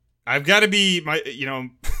 I've got to be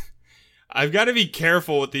I've got to be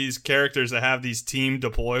careful with these characters that have these team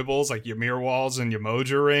deployables like Ymir walls and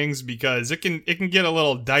Umoja rings, because it can get a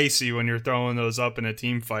little dicey when you're throwing those up in a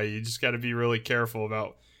team fight. You just got to be really careful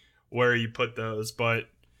about where you put those. But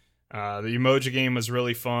the Umoja game was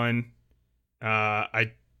really fun.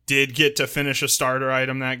 I did get to finish a starter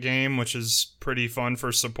item that game, which is pretty fun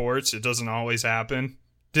for supports. It doesn't always happen.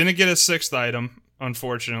 Didn't get a 6th item,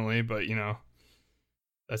 unfortunately, but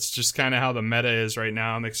that's just kind of how the meta is right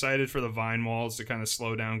now. I'm excited for the Vine Walls to kind of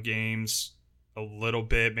slow down games a little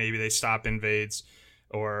bit. Maybe they stop invades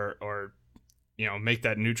or make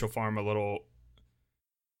that neutral farm a little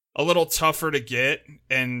tougher to get,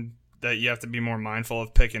 and that you have to be more mindful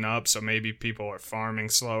of picking up. So maybe people are farming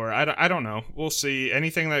slower. I don't know. We'll see.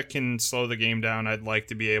 Anything that can slow the game down, I'd like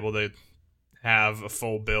to be able to have a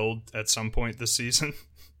full build at some point this season.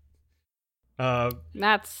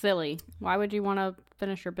 That's silly. Why would you want to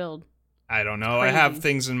finish your build? I don't know. I have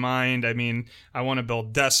things in mind. I mean, I want to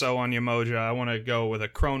build Deso on Umoja. I want to go with a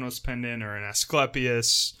Chronos Pendant or an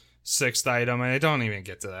Asclepius 6th item. And I don't even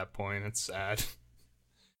get to that point. It's sad.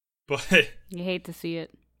 But you hate to see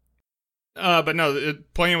it. But no,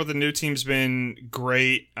 playing with the new team's been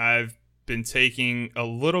great. I've been taking a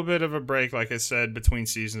little bit of a break, like I said, between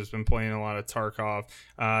seasons. Been playing a lot of Tarkov.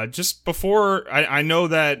 Just before, I know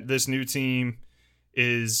that this new team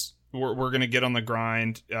is, we're gonna get on the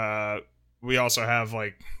grind. We also have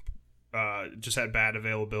just had bad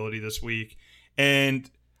availability this week, and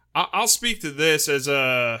I'll speak to this as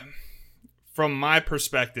from my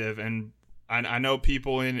perspective, and I know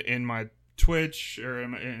people in my Twitch or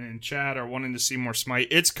in chat are wanting to see more Smite.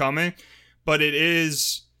 It's coming, but it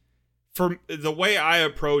is, for the way I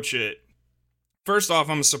approach it. First off,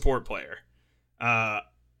 I'm a support player.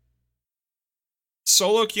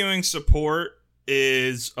 Solo queuing support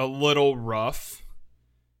is a little rough,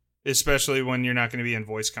 especially when you're not going to be in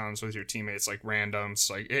voice comms with your teammates, like randoms.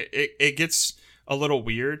 Like it gets a little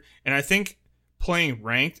weird, and I think playing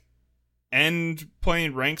ranked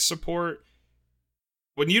support,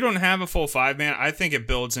 when you don't have a full 5-man, I think it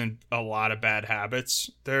builds in a lot of bad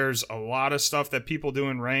habits. There's a lot of stuff that people do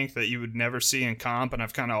in ranked that you would never see in comp, and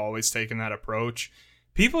I've kind of always taken that approach.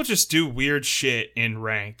 People just do weird shit in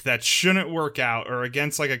ranked that shouldn't work out, or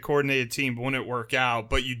against like a coordinated team wouldn't work out,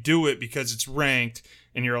 but you do it because it's ranked,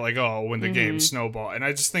 and you're like, oh, when the game snowball. And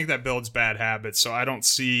I just think that builds bad habits, so I don't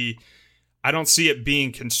see it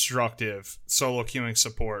being constructive, solo queuing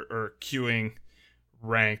support or queuing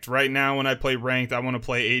ranked. Right now, when I play ranked, I want to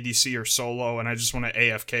play ADC or solo, and I just want to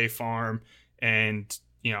AFK farm and,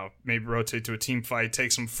 maybe rotate to a team fight,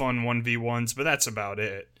 take some fun 1v1s, but that's about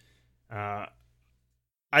it.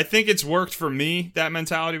 I think it's worked for me, that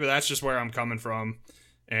mentality, but that's just where I'm coming from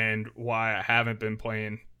and why I haven't been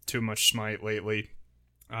playing too much Smite lately.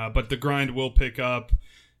 But the grind will pick up.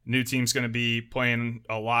 New team's going to be playing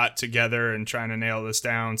a lot together and trying to nail this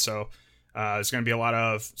down, so there's going to be a lot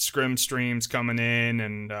of scrim streams coming in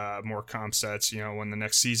and more comp sets, when the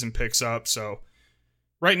next season picks up. So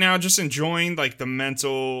right now, just enjoying like the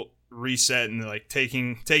mental reset and like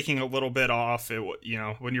taking a little bit off.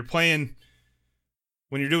 When you're playing,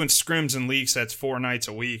 when you're doing scrims and leagues, that's 4 nights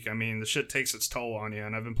a week. I mean, the shit takes its toll on you.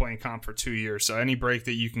 And I've been playing comp for 2 years, so any break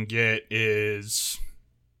that you can get is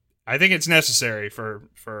I think it's necessary for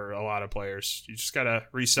a lot of players. You just gotta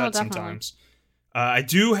reset sometimes. I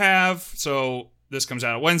do have, so this comes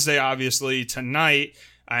out Wednesday, obviously. Tonight,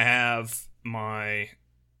 I have my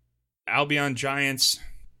Albion Giants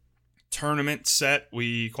tournament set.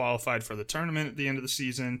 We qualified for the tournament at the end of the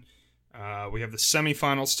season. We have the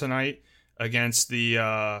semifinals tonight against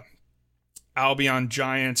the Albion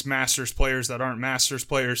Giants Masters players that aren't Masters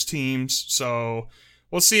players teams. So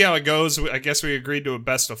we'll see how it goes. I guess we agreed to a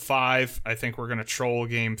best of 5. I think we're going to troll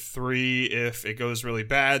game 3 if it goes really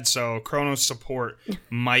bad. So Chronos support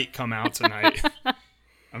might come out tonight.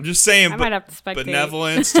 I'm just saying, I might have to spectate.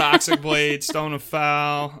 Benevolence, Toxic Blade, Stone of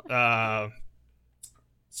Foul,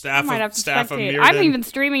 staff of spectate. Mirrodin. I'm even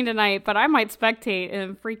streaming tonight, but I might spectate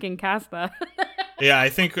and freaking cast that. Yeah, I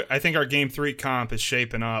think our game 3 comp is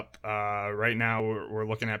shaping up. Right now, we're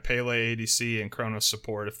looking at Pele ADC and Chronos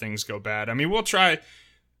support if things go bad. I mean, we'll try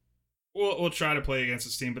to play against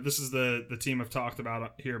this team, but this is the team I've talked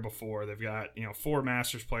about here before. They've got 4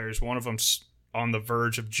 Masters players. One of them's on the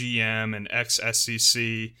verge of GM and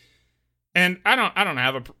ex-SCC, and I don't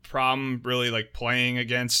have a problem really like playing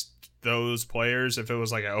against those players. If it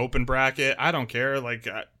was like an open bracket, I don't care. Like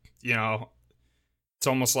it's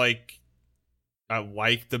almost like I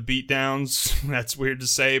like the beatdowns. That's weird to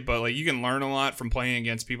say, but like you can learn a lot from playing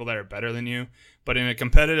against people that are better than you. But in a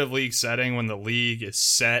competitive league setting, when the league is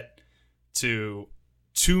set to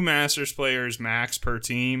 2 Masters players max per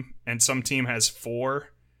team, and some team has 4,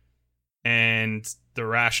 and the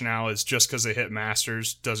rationale is just because they hit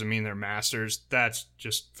Masters doesn't mean they're Masters. That's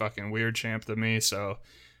just fucking weird, champ, to me. So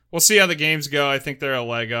we'll see how the games go. I think they're a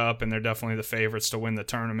leg up, and they're definitely the favorites to win the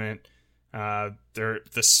tournament.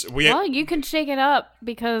 You can shake it up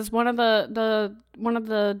because one of the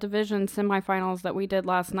division semifinals that we did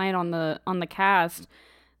last night on the cast,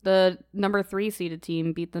 the number 3 seeded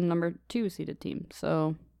team beat the number 2 seeded team.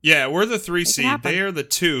 So yeah, we're the 3 seed. They are the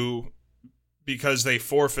 2 because they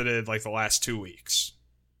forfeited like the last 2 weeks.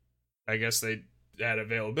 I guess they had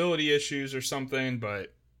availability issues or something,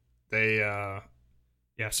 but they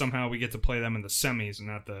somehow we get to play them in the semis and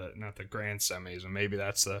not the grand semis, and maybe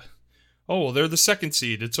that's the. Oh, well, they're the 2nd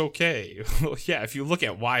seed. It's okay. Yeah, if you look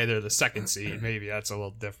at why they're the 2nd seed, maybe that's a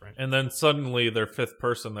little different. And then suddenly their 5th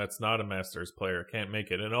person that's not a Masters player can't make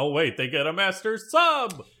it. And oh, wait, they get a Masters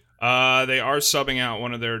sub! They are subbing out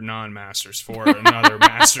one of their non-Masters for another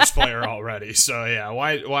Masters player already. So, yeah,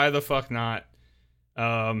 why the fuck not?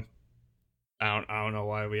 I don't know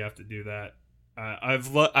why we have to do that.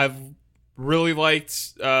 I've really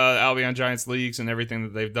liked Albion Giants leagues and everything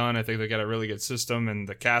that they've done. I think they got a really good system, and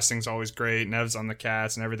the casting's always great. Nev's on the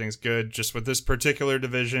cast, and everything's good. Just with this particular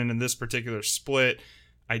division and this particular split,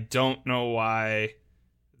 I don't know why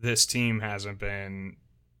this team hasn't been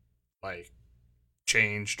like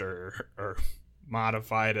changed or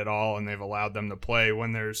modified at all, and they've allowed them to play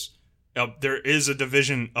when there is a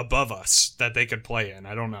division above us that they could play in.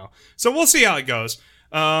 I don't know. So we'll see how it goes.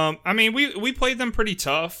 I mean, we played them pretty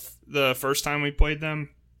tough the first time we played them.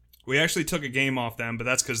 We actually took a game off them, but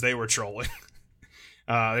that's because they were trolling.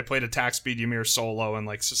 They played Attack Speed Ymir solo and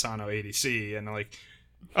like Susano ADC, and like,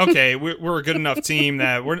 okay, we're a good enough team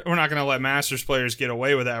that we're not going to let Masters players get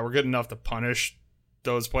away with that. We're good enough to punish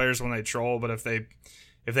those players when they troll, but if they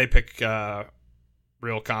pick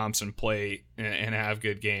real comps and play and have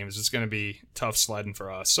good games, it's going to be tough sledding for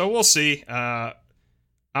us. So we'll see.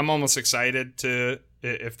 I'm almost excited to,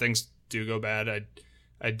 if things do go bad,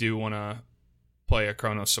 I do want to play a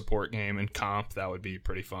Chronos support game in comp. That would be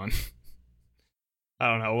pretty fun. I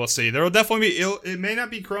don't know. We'll see. There will definitely be, it may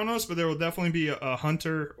not be Chronos, but there will definitely be a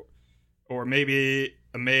hunter or maybe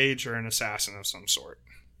a mage or an assassin of some sort.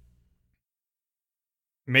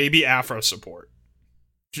 Maybe Afro support.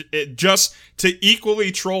 Just to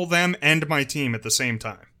equally troll them and my team at the same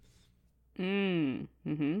time. Balance.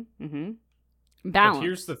 But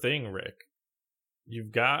here's the thing, Rick.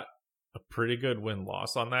 You've got a pretty good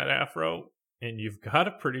win-loss on that Afro, and you've got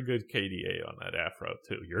a pretty good KDA on that Afro,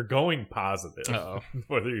 too. You're going positive,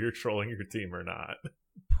 whether you're trolling your team or not.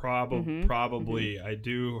 Probably. I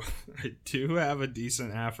do have a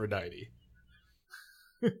decent Aphrodite.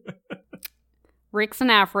 Rick's an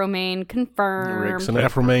Afro main, confirmed. Rick's an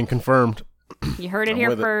Afro main, confirmed. You heard it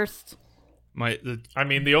here first. I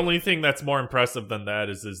mean, the only thing that's more impressive than that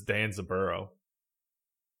is Dan Zaburo.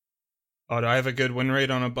 Oh, do I have a good win rate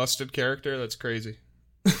on a busted character? That's crazy.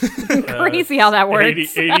 Crazy how that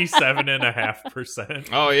works. 87.5%.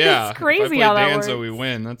 Oh, yeah. It's crazy if I play how that Danza, works. we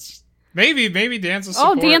win. That's maybe Danza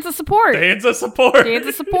support. Oh, Danza support. Danza support.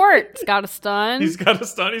 Danza support. He's got a stun. He's got a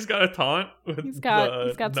stun. He's got a taunt. He's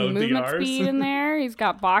got some movement speed in there. He's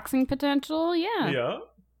got boxing potential. Yeah. Yeah.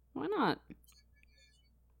 Why not?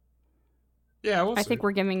 Yeah, we'll I see. think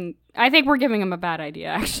we're giving him a bad idea,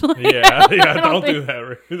 actually. Yeah, I yeah. don't Don't think- do that.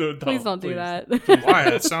 Rick. Please don't do that. Why?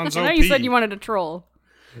 That sounds I know OP. you said you wanted to troll.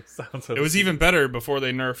 Sounds It was even better before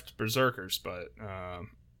they nerfed Berserkers, but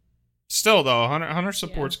still, though, Hunter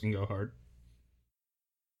supports can go hard.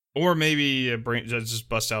 Or maybe just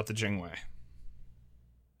bust out the Jingwei.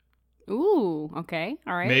 Ooh, okay,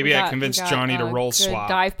 all right. Maybe I convinced we got, Johnny to roll good swap.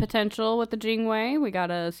 dive potential with the Jingwei. We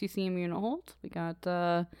got a CC immune hold. We got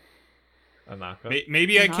a knockup.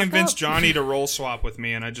 Maybe I Knock convinced up? Johnny to roll swap with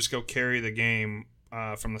me, and I just go carry the game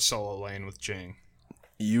from the solo lane with Jing.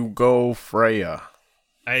 You go Freya.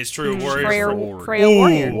 It's true, Warriors. Freya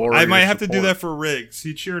Ooh, Warrior. I might have to do support. that for Riggs.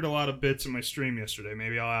 He cheered a lot of bits in my stream yesterday.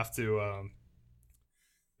 Maybe I'll have to.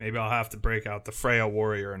 Maybe I'll have to break out the Freya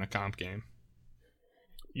Warrior in a comp game.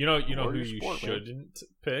 You know who Warrior you support, man. shouldn't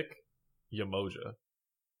pick? Yamoja.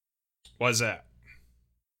 What's that?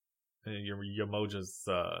 And your Yamoja's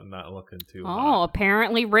not looking too Oh, hot.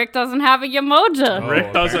 apparently Rick doesn't have a Yamoja. Oh,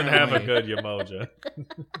 Rick doesn't have a apparently. good Yamoja.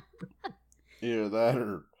 Either that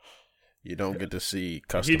or you don't get to see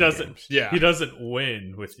custom He doesn't. games. Yeah. He doesn't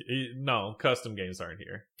win with. No, custom games aren't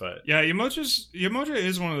here. But Yeah, Yamoja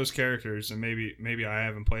is one of those characters, and maybe I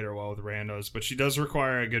haven't played her well with randos, but she does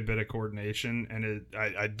require a good bit of coordination, and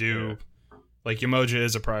I do like Yamoja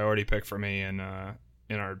is a priority pick for me in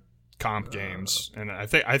our comp games, and I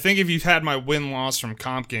think if you've had my win loss from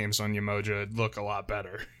comp games on Yamoja, it'd look a lot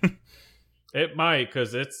better. it might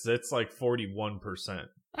because it's like 41%.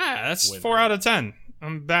 That's Win 4 rate. out of 10.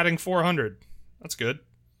 I'm batting 400. That's good.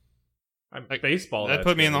 Baseball. That that's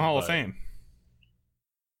put me in the good, Hall of but Fame.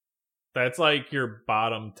 That's like your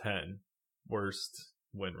bottom 10 worst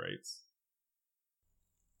win rates.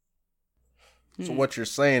 So what you're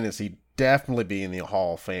saying is he'd definitely be in the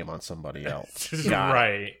Hall of Fame on somebody else. Got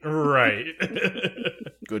it. right.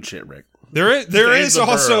 Good shit, Rick. There Saves is the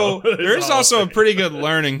also borough. there is It's all also a okay. pretty good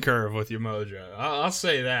learning curve with Yamoja. I'll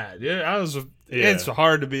say that. Yeah, it's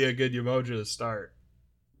hard to be a good Yamoja to start.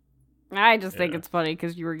 I just think Yeah. it's funny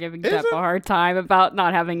because you were giving Is Depp it? a hard time about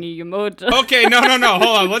not having a Yamoja. Okay, no. Hold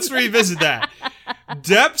on. Let's revisit that.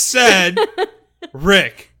 Depp said,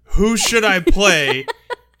 Rick, who should I play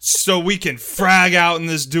so we can frag out in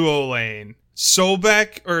this duo lane?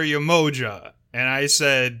 Sobek or Yamoja? And I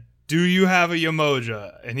said, do you have a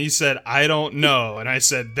Yamoja? And he said, I don't know. And I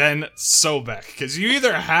said, then Sobek. Because you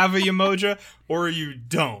either have a Yamoja or you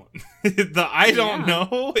don't. The I don't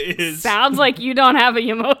know is... Sounds like you don't have a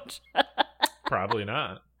Yamoja. Probably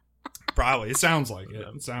not. Probably. It sounds like it.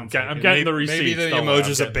 It sounds like I'm it. getting the Maybe receipts, the don't worry,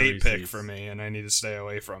 Yamoja's I'm a getting the bait pick receipts. for me, and I need to stay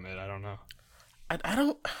away from it. I don't know. I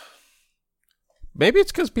don't. Maybe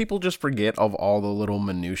it's because people just forget of all the little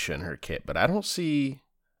minutia in her kit, but I don't see.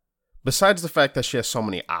 Besides the fact that she has so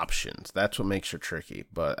many options, that's what makes her tricky.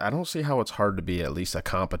 But I don't see how it's hard to be at least a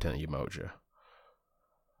competent Yamoja.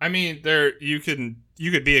 I mean, you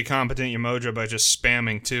could be a competent Yamoja by just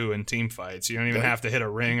spamming 2 in team fights. You don't even have to hit a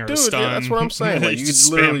ring or a Dude, stun. yeah, that's what I'm saying. Like, you could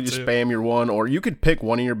Just literally spam just 2. spam your one, or you could pick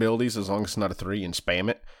one of your abilities as long as it's not a 3 and spam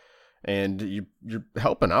it, and you're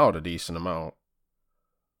helping out a decent amount.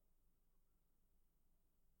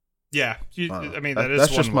 Yeah, I mean that is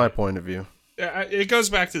that's one just my way. point of view. It goes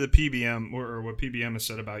back to the PBM or what PBM has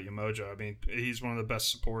said about Yamoja. I mean, he's one of the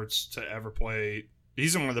best supports to ever play.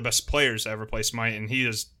 He's one of the best players to ever play Smite, and he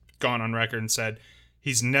has gone on record and said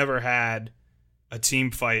he's never had a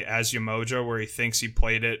team fight as Yamoja where he thinks he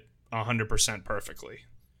played it 100% perfectly.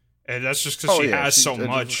 And that's just because she has so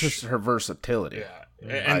much. Just her versatility. Yeah,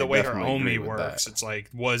 I and the way her definitely agree Omi with works, that. it's like,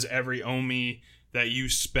 was every Omi that you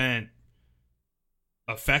spent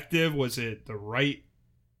effective? Was it the right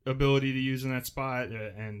ability to use in that spot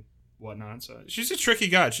and whatnot? So she's a tricky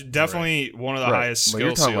god. She's definitely one of the highest But skill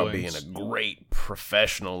you're talking ceilings. about being a great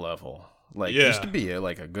professional level, like Yeah. just to be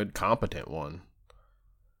a good competent one.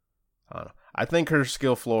 I don't know. I think her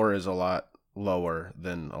skill floor is a lot lower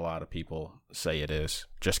than a lot of people say it is,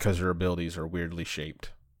 just because her abilities are weirdly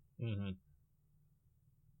shaped. Mm-hmm.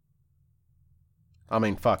 I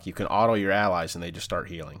mean, fuck, you can auto your allies and they just start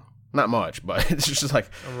healing. Not much, but it's just like,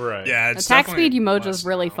 Right. Yeah, it's Attack definitely speed Yamoja less is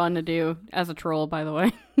really now. fun to do as a troll, by the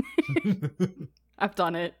way. I've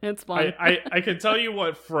done it. It's fun. I can tell you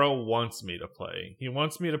what Fro wants me to play. He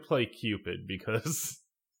wants me to play Cupid because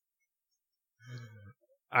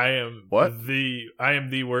I am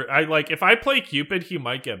the worst. I like if I play Cupid, he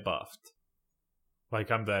might get buffed. Like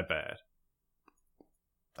I'm that bad.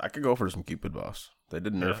 I could go for some Cupid buffs. They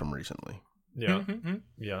did nerf Yeah. him recently. Yeah. Mhm.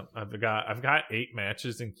 Yeah. I've got 8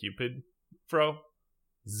 matches in Cupid, Fro.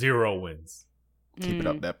 0 wins. Keep it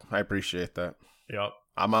up, Dep. I appreciate that. Yep.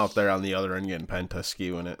 I'm out there on the other end getting penta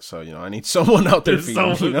skewing it, so I need someone out there feeding.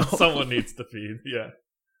 Someone, you know? someone needs to feed. Yeah.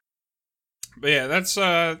 But yeah, that's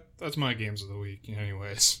my games of the week.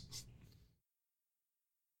 Anyways,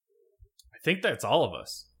 I think that's all of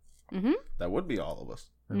us. Mm-hmm. That would be all of us.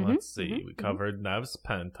 And Mhm, let's see. mhm, We mhm. covered Nev's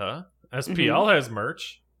Penta. SPL has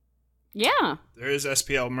merch. Yeah, there is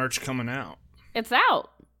SPL merch coming out. it's out.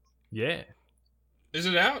 Yeah. Is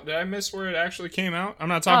it out? Did I miss where it actually came out? I'm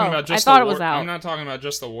not talking Oh, about just I thought the it was out. I'm not talking about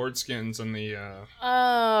just the ward skins and the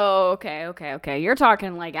Oh, okay. You're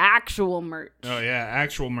talking like actual merch. Oh yeah,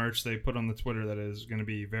 actual merch they put on the Twitter that is going to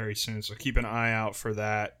be very soon. So keep an eye out for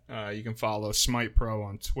that. You can follow Smite Pro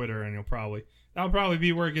on Twitter, and that'll probably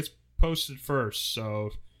be where it gets posted first.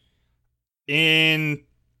 So I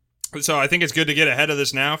think it's good to get ahead of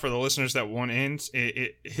this now for the listeners that want in.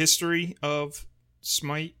 History of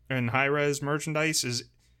Smite and high-res merchandise is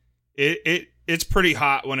it's pretty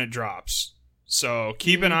hot when it drops. So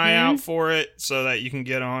keep an eye out for it so that you can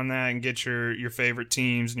get on that and get your favorite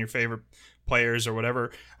teams and your favorite players or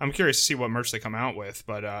whatever. I'm curious to see what merch they come out with,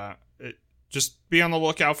 but just be on the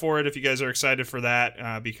lookout for it if you guys are excited for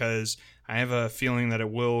that, because I have a feeling that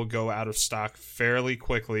it will go out of stock fairly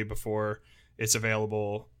quickly before it's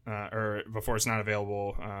available or before it's not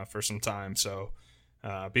available for some time. So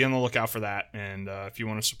be on the lookout for that. And if you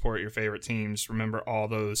want to support your favorite teams, remember all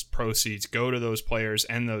those proceeds go to those players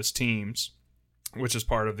and those teams, which is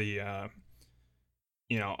part of the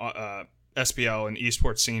SPL and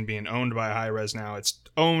esports scene being owned by Hi-Rez now. It's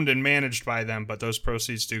owned and managed by them, but those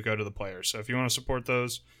proceeds do go to the players. So if you want to support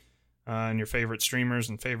those and your favorite streamers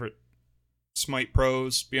and favorite Smite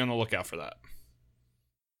pros, be on the lookout for that.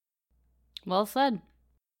 Well said.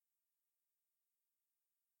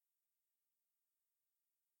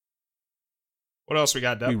 What else we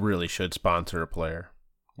got, Deb? We really should sponsor a player.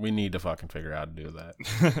 We need to fucking figure out how to do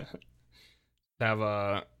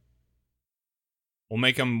that. We'll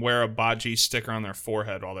make them wear a Baji sticker on their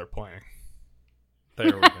forehead while they're playing.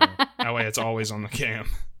 There we go. That way it's always on the cam.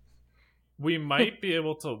 We might be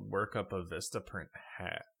able to work up a Vistaprint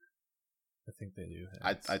hat. I think they do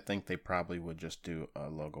hats. I think they probably would just do a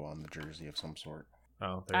logo on the jersey of some sort.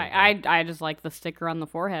 Oh, there you I just like the sticker on the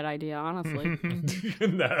forehead idea, honestly. go.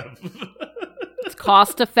 Nev. It's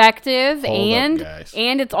cost effective Hold up, guys.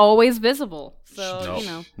 and it's always visible. So, Nope. you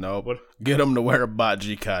know. Nope. What? Get them to wear a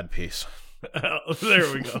Baji cod piece.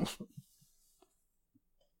 There we go.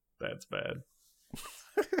 That's bad.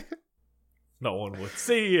 No one would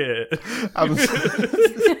see it.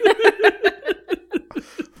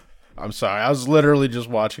 I'm sorry. I was literally just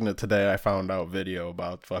watching it today. I found out video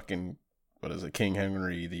about fucking, what is it, King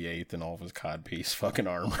Henry VIII and all of his codpiece fucking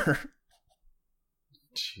armor.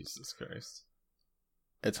 Jesus Christ.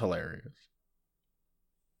 It's hilarious.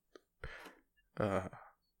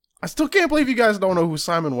 I still can't believe you guys don't know who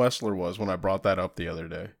Simon Wessler was when I brought that up the other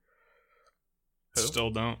day. Who? Still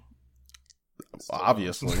don't.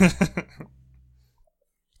 Obviously. Does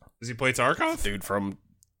he play Tarkov? It's the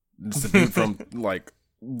dude from like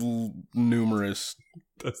numerous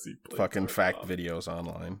Does he play fucking Tarkov? fact videos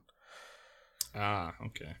online. Ah,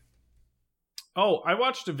 okay. Oh, I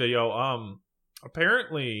watched a video.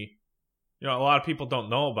 Apparently, a lot of people don't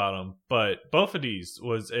know about him, but Bophades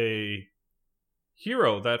was a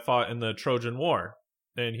hero that fought in the Trojan War,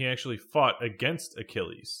 and he actually fought against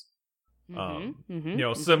Achilles.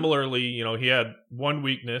 Similarly, he had one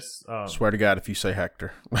weakness. Swear to God, if you say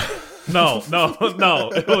Hector. No.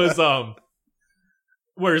 It was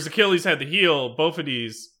whereas Achilles had the heel,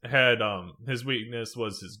 Bophades had his weakness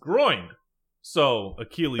was his groin. So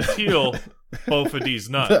Achilles heel, Bophades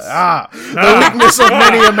nuts. The weakness of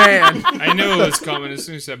many a man. I knew it was coming as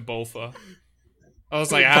soon as you said Bofa. I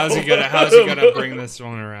was like, how's he gonna bring this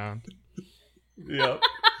one around? Yep.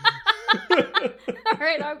 All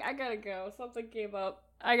right, I gotta go. Something came up.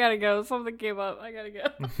 I gotta go.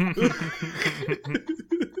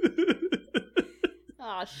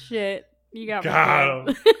 Oh, shit. You got me.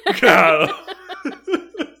 Got him.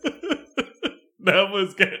 That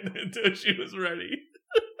was getting into it. She was ready.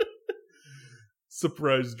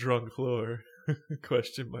 Surprise drunk floor.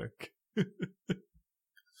 Question mark.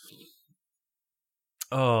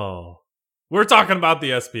 Oh. We're talking about the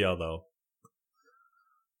SPL though.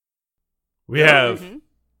 We have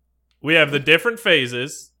the different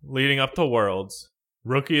phases leading up to Worlds,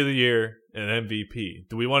 Rookie of the Year, and MVP.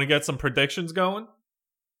 Do we want to get some predictions going?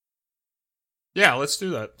 Yeah, let's do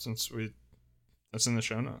that since that's in the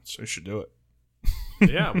show notes. We should do it.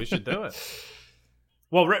 Yeah, we should do it.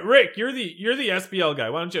 Well, Rick, you're the SPL guy.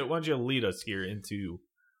 Why don't you lead us here into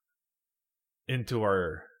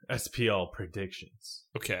our SPL predictions?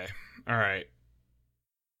 Okay. All right.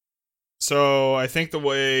 So I think the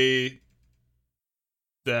way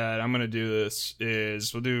that I'm going to do this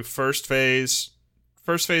is we'll do first phase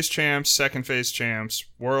first phase champs, second phase champs,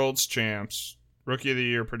 Worlds champs, Rookie of the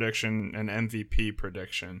Year prediction, and MVP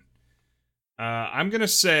prediction. I'm going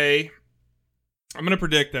to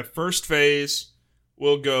predict that first phase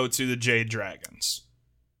will go to the Jade Dragons.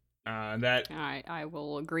 I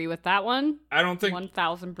will agree with that one. I don't think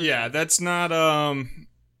 1,000%. Yeah, that's not a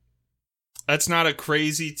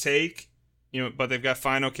crazy take, but they've got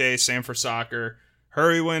Fine OK, Sam for Soccer.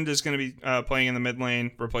 Hurrywind is going to be playing in the mid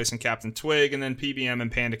lane, replacing Captain Twig, and then PBM and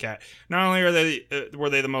Panda Cat. Not only were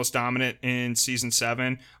they the most dominant in Season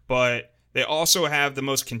 7, but they also have the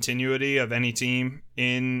most continuity of any team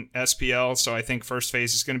in SPL, so I think first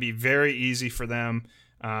phase is going to be very easy for them.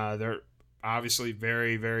 They're obviously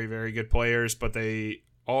very, very, very good players, but they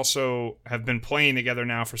also have been playing together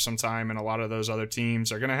now for some time, and a lot of those other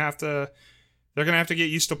teams are going to have to... They're going to have to get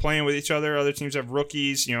used to playing with each other. Other teams have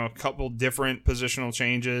rookies, a couple different positional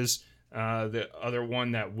changes. The other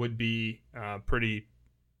one that would be pretty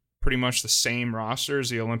much the same roster is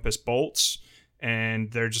the Olympus Bolts, and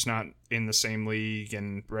they're just not in the same league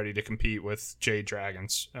and ready to compete with Jade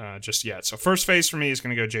Dragons just yet. So first phase for me is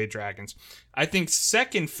going to go Jade Dragons. I think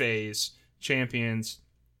second phase champions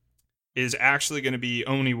is actually going to be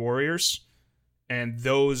Oni Warriors. And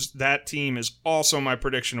that team is also my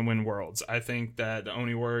prediction to win Worlds. I think that the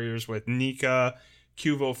Oni Warriors with Nika,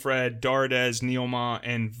 Cuvo Fred, Dardes, Neilma,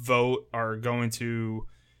 and Vote are going to...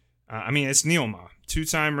 it's Neilma,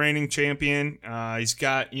 2-time reigning champion. He's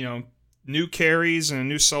got, new carries and a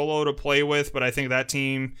new solo to play with, but I think that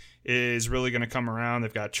team is really going to come around.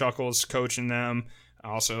 They've got Chuckles coaching them,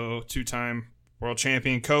 also 2-time world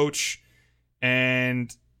champion coach.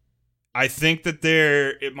 And I think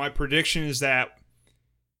that my prediction is that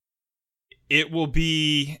it will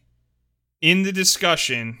be in the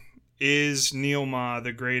discussion, is Neilma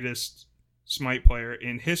the greatest Smite player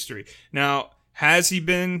in history? Now, has he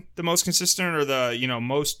been the most consistent or the,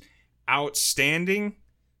 most outstanding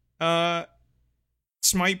Smite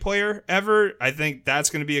player ever? I think that's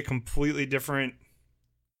going to be a completely different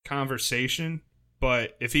conversation.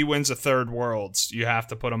 But if he wins a third Worlds, you have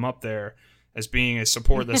to put him up there as being a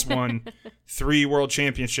support that's won 3 world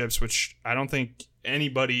championships, which I don't think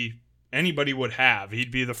anybody would have.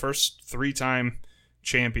 He'd be the first 3-time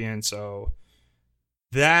champion. So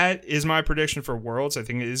that is my prediction for Worlds. I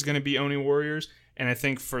think it is going to be Oni Warriors. And I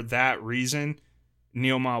think for that reason,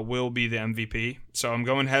 Neilma will be the MVP. So I'm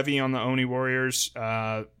going heavy on the Oni Warriors.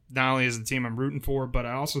 Not only is the team I'm rooting for, but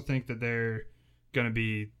I also think that they're going to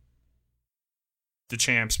be the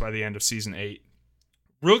champs by the end of Season 8.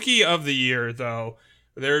 Rookie of the Year, though,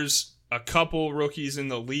 there's a couple rookies in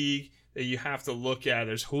the league that you have to look at.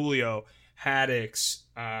 There's Julio, Haddix,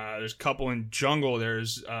 there's a couple in jungle.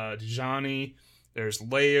 There's Johnny, there's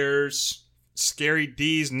Layers. Scary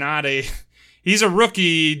D's he's a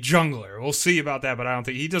rookie jungler. We'll see about that, but I don't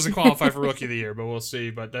think he doesn't qualify for Rookie of the Year, but we'll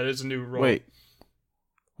see. But that is a new role. Wait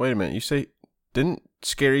a minute. You say, didn't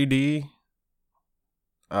Scary D,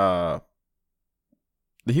 he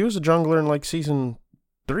was a jungler in like Season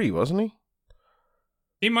 3, wasn't he?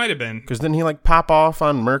 He might have been. Because didn't he like pop off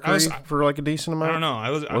on Mercury for like a decent amount? I don't know.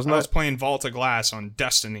 I was playing Vault of Glass on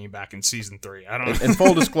Destiny back in Season 3. I don't know. In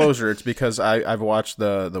full disclosure, it's because I've watched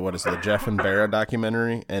the Jeff and Barra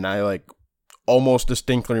documentary, and I like almost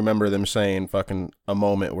distinctly remember them saying fucking a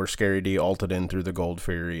moment where Scary D ulted in through the Gold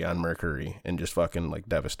Fury on Mercury and just fucking like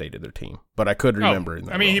devastated their team. But I could remember in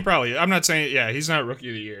that role. He probably... I'm not saying... Yeah, he's not Rookie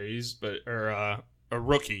of the Year. A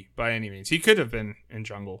rookie by any means. He could have been in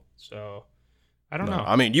jungle, so... I don't know.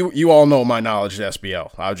 I mean, you all know my knowledge of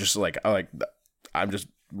SBL. I'm just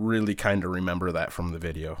really kind of remember that from the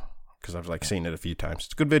video because I've like seen it a few times.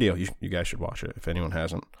 It's a good video. You guys should watch it if anyone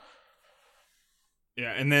hasn't.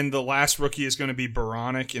 Yeah, and then the last rookie is going to be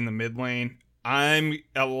Baronic in the mid lane. A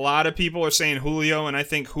lot of people are saying Julio, and I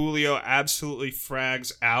think Julio absolutely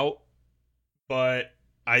frags out, but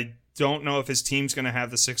I don't know if his team's going to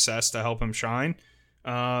have the success to help him shine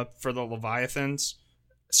for the Leviathans.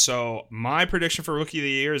 So my prediction for Rookie of the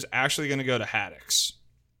Year is actually going to go to Haddix.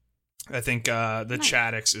 I think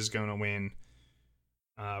Chaddix is going to win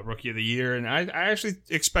Rookie of the Year, and I actually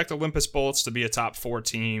expect Olympus Bolts to be a top 4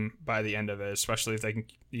 team by the end of it, especially if they can,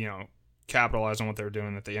 capitalize on what they were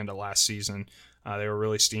doing at the end of last season. They were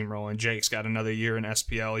really steamrolling. Jake's got another year in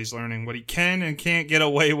SPL. He's learning what he can and can't get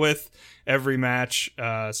away with every match.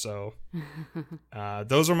 So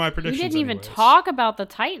those are my predictions. You didn't even talk about the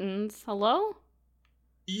Titans. Hello?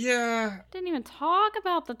 Yeah. Didn't even talk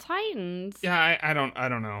about the Titans. Yeah, I don't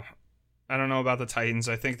know. I don't know about the Titans.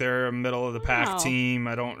 I think they're a middle of the pack team.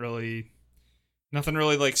 Nothing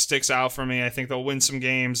really like sticks out for me. I think they'll win some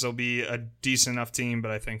games. They'll be a decent enough team,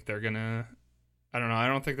 but I think they're gonna. I don't know. I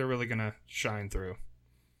don't think they're really gonna shine through.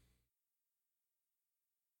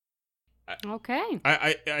 Okay.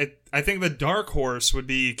 I think the dark horse would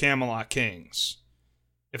be Camelot Kings.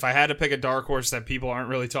 If I had to pick a dark horse that people aren't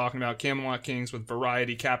really talking about, Camelot Kings with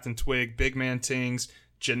Variety, Captain Twig, Big Man Tings,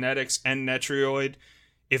 Genetics, and Netrioid.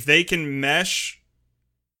 If they can mesh,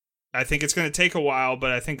 I think it's going to take a while,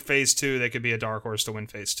 but I think Phase 2, they could be a dark horse to win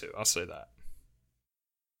Phase 2. I'll say that.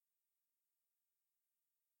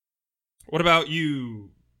 What about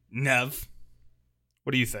you, Nev?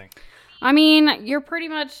 What do you think? I mean, you're pretty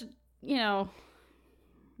much,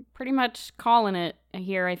 calling it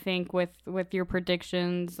here, I think, with your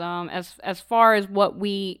predictions. As far as what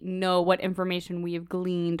we know, what information we have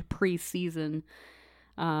gleaned preseason,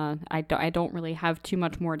 I don't really have too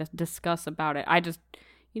much more to discuss about it.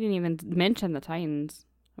 You didn't even mention the Titans.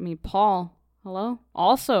 I mean, Paul, hello?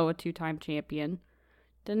 Also a 2-time champion.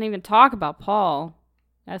 Didn't even talk about Paul.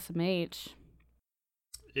 SMH.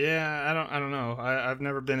 Yeah, I don't know. I've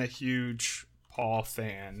never been a huge Paul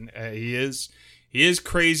fan. He is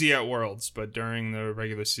crazy at Worlds, but during the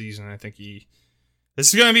regular season, I think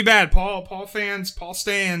this is gonna be bad. Paul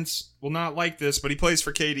stands will not like this, but he plays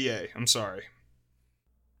for KDA. I'm sorry.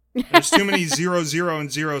 There's too many 0, 0,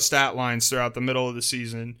 and 0 stat lines throughout the middle of the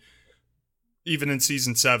season. Even in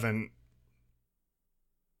Season 7.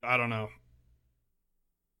 I don't know.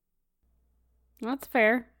 That's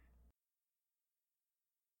fair.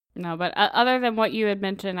 No, but other than what you had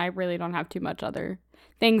mentioned, I really don't have too much other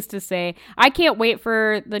things to say. I can't wait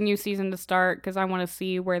for the new season to start because I want to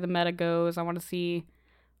see where the meta goes. I want to see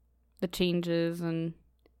the changes and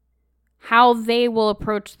how they will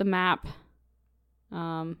approach the map.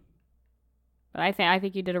 But I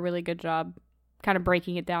think you did a really good job kind of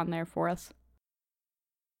breaking it down there for us.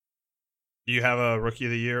 Do you have a Rookie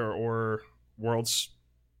of the Year or Worlds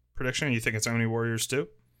prediction? You think it's Oni Warriors too?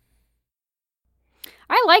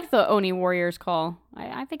 I like the Oni Warriors call.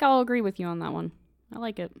 I think I'll agree with you on that one. I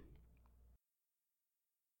like it.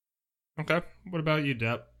 Okay. What about you,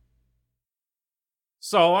 Depp?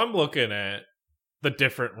 So I'm looking at the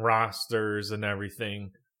different rosters and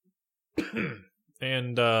everything.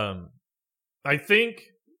 And I think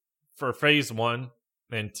for Phase 1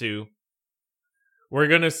 and 2, we're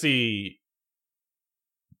going to see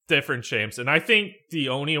different champs. And I think the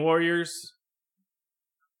Oni Warriors,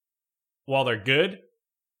 while they're good,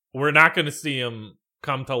 we're not going to see them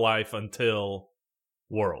come to life until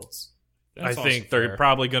Worlds. That's I think also they're fair.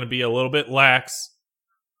 probably going to be a little bit lax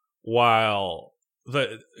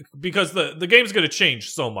because the game's going to change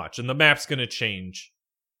so much and the map's going to change.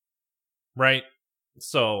 Right?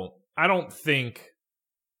 So I don't think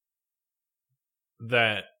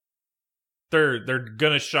that they're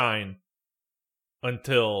gonna shine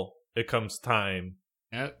until it comes time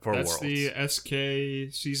for That's Worlds. the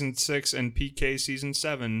SK Season 6 and PK Season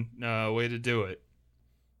 7 way to do it.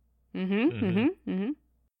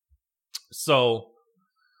 So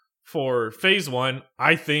for Phase 1,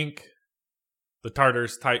 I think the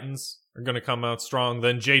Tartarus Titans are gonna come out strong.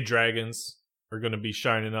 Then Jade Dragons are gonna be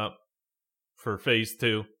shining up for Phase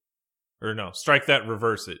 2. Or no, strike that,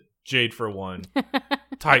 reverse it. Jade for 1,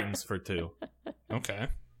 Titans for 2. Okay.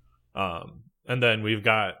 And then we've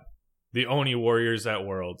got the Oni Warriors at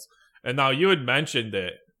Worlds. And now you had mentioned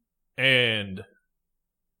it. And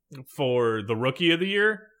for the Rookie of the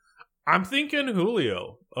Year, I'm thinking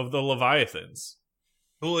Julio of the Leviathans.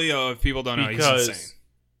 Julio, if people don't know, he's Because insane.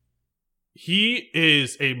 he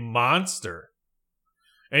is a monster.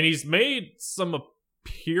 And he's made some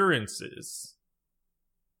appearances.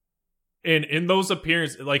 And in those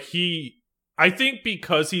appearances, I think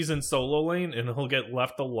because he's in solo lane and he'll get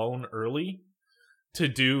left alone early to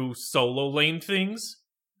do solo lane things,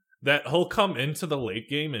 that he'll come into the late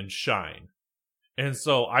game and shine. And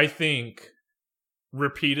so I think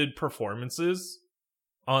repeated performances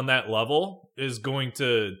on that level is going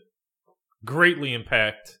to greatly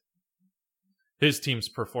impact his team's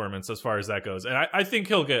performance as far as that goes. And I think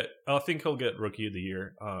he'll get Rookie of the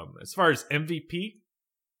Year. As far as MVP,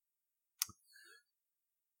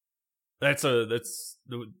 there's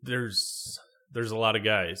a lot of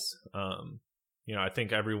guys. I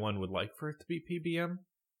think everyone would like for it to be PBM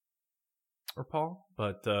or Paul,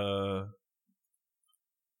 but I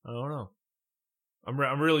don't know.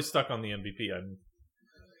 I'm really stuck on the MVP.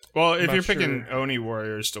 Well, if not you're picking sure. Oni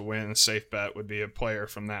Warriors to win, a safe bet would be a player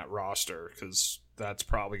from that roster, because that's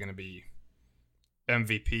probably going to be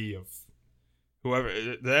MVP of whoever.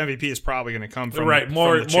 The MVP is probably going to come from right. from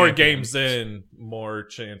More the champions. games in, more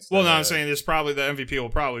chance. Well, no, I'm saying the MVP will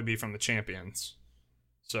probably be from the champions.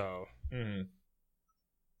 So,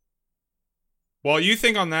 while you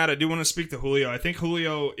think on that, I do want to speak to Julio. I think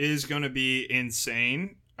Julio is going to be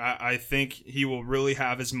insane. I think he will really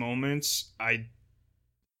have his moments.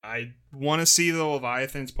 I want to see the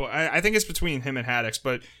Leviathans play. I think it's between him and Haddix,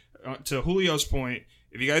 but to Julio's point,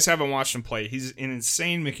 if you guys haven't watched him play, he's an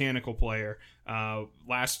insane mechanical player.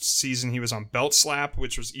 Last season he was on Belt Slap,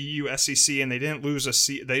 which was EU SEC, and they didn't lose a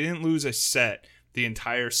set the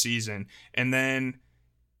entire season. And then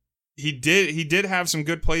he did have some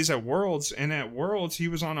good plays at Worlds, and at Worlds he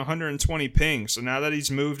was on 120 ping. So now that he's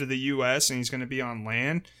moved to the US and he's going to be on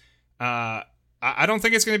LAN, I don't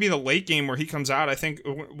think it's going to be the late game where he comes out. I think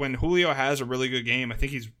when Julio has a really good game, I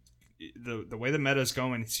think he's the way the meta is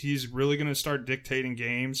going, he's really going to start dictating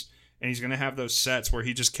games, and he's going to have those sets where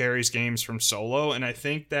he just carries games from solo. And I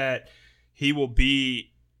think that he will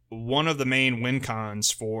be one of the main win cons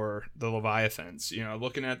for the Leviathans. You know,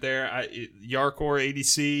 looking at their Yarkor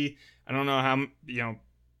ADC, I don't know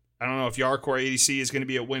if Yarkor ADC is going to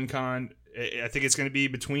be a win con. I think it's going to be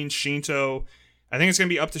between Shinto. I think it's going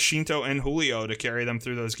to be up to Shinto and Julio to carry them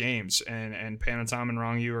through those games, and Panatom and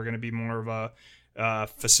Rongyu are going to be more of a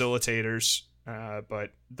facilitators. But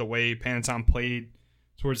the way Panatom played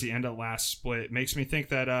towards the end of last split makes me think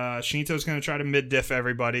that Shinto's going to try to mid-diff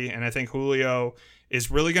everybody, and I think Julio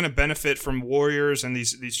is really going to benefit from Warriors and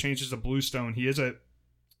these changes to Bluestone. He is a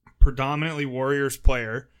predominantly Warriors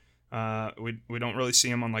player. We don't really see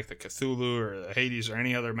him on like the Cthulhu or the Hades or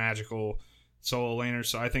any other magical solo laners,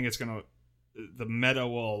 so I think the meta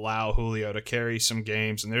will allow Julio to carry some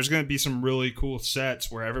games, and there's going to be some really cool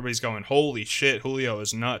sets where everybody's going, holy shit, Julio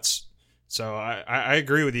is nuts. So I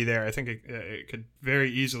agree with you there. I think it could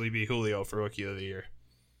very easily be Julio for Rookie of the Year.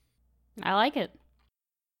 I like it.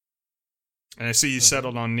 And I see you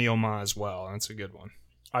settled on Neil Ma as well. That's a good one.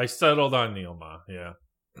 I settled on Neil Ma, yeah.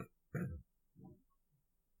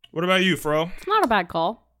 What about you, Fro? It's not a bad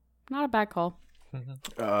call. Not a bad call.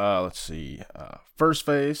 Let's see. First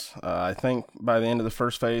phase. I think by the end of the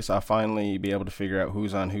first phase, I'll finally be able to figure out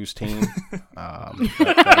who's on whose team. That'll be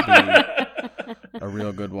a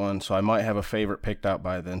real good one. So I might have a favorite picked out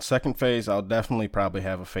by then. Second phase, I'll definitely probably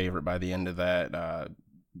have a favorite by the end of that.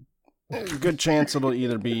 Good chance it'll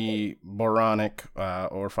either be Boronic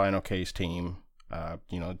or Final K's team.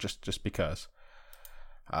 Just because.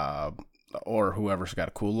 Or whoever's got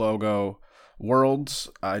a cool logo. Worlds,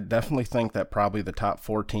 I definitely think that probably the top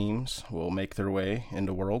 4 teams will make their way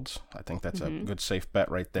into Worlds. I think that's a good safe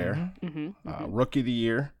bet right there. Rookie of the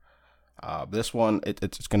Year, this one,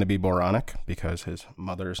 it's going to be Boronic because his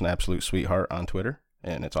mother is an absolute sweetheart on Twitter,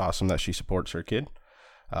 and it's awesome that she supports her kid.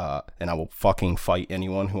 And I will fucking fight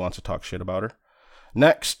anyone who wants to talk shit about her.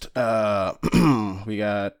 Next, we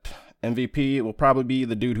got MVP. It will probably be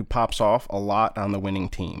the dude who pops off a lot on the winning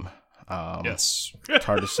team. Yes. It's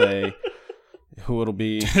hard to say who it'll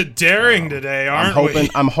be. Daring today, aren't we?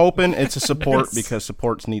 I'm hoping it's a support because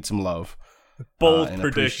supports need some love. Bold and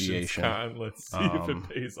predictions, Con. Let's see if it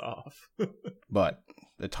pays off. But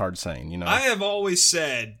it's hard saying, you know. I have always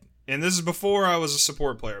said, and this is before I was a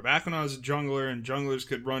support player, back when I was a jungler and junglers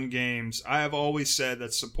could run games, I have always said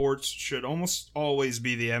that supports should almost always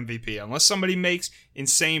be the MVP. Unless somebody makes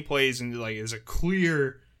insane plays and like is a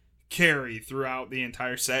clear carry throughout the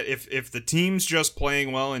entire set. If the team's just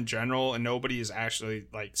playing well in general and nobody is actually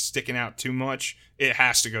like sticking out too much, it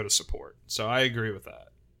has to go to support. So I agree with that.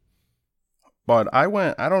 But I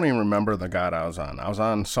don't even remember the god I was on. I was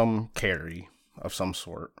on some carry of some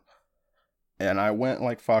sort. And I went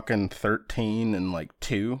like fucking 13 and like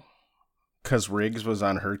 2 because Riggs was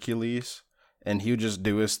on Hercules. And he would just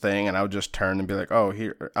do his thing, and I would just turn and be like, oh,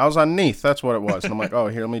 here. I was on Neath. That's what it was. And I'm like, oh,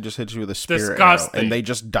 here, let me just hit you with a spirit arrow. And they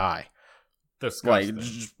just die. Disgusting. Like,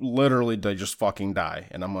 literally, they just fucking die.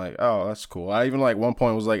 And I'm like, oh, that's cool. I even, like, one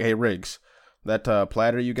point was like, hey, Riggs, that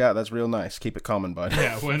platter you got, that's real nice. Keep it coming, bud.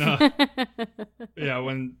 Yeah,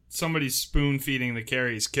 when somebody's spoon-feeding the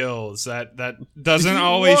carries kills, that doesn't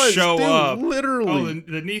always show up. Literally.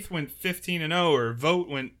 Oh, the Neath went 15-0, or Vote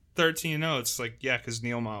went 13-0. It's like, yeah, because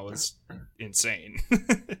Neil Ma was insane.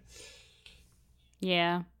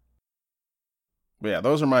 Yeah. But yeah,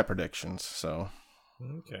 those are my predictions. So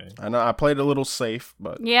Okay. I know I played a little safe,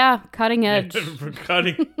 but Yeah, cutting edge.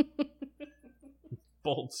 Cutting.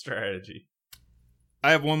 Bold strategy.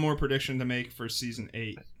 I have one more prediction to make for Season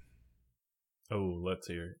 8. Oh, let's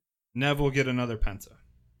hear it. Nev will get another Penta.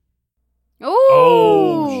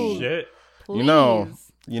 Oh, shit. Please.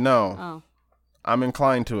 you know, Oh. I'm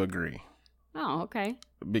inclined to agree Oh, okay.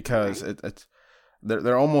 because it's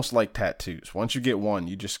they're almost like tattoos. Once you get one,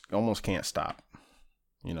 you just almost can't stop.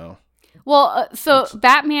 You know. Well, so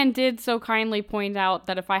Batman did so kindly point out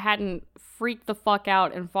that if I hadn't freaked the fuck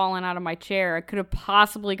out and fallen out of my chair, I could have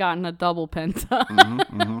possibly gotten a double Penta.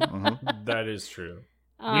 That is true.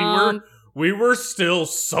 We were still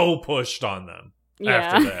so pushed on them.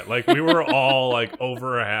 after that. Like, we were all, like,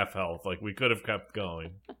 over a half health. Like, we could have kept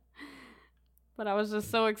going. But I was just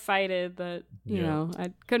so excited that, you Yeah. know,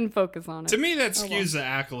 I couldn't focus on it. To me, that Oh, skews the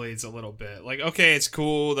accolades a little bit. Like, okay, it's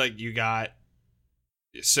cool that you got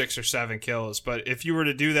 6 or 7 kills, but if you were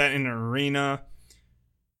to do that in an arena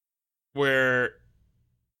where,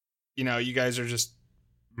 you know, you guys are just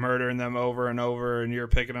murdering them over and over and you're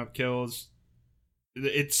picking up kills,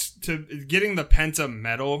 it's to getting the penta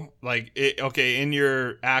medal. Like, okay, in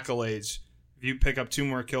your accolades, if you pick up 2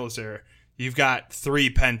 more kills there, you've got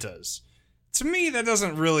 3 pentas. To me, that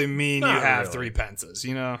doesn't really mean Not you have really. 3 pentas,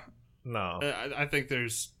 you know? No. I think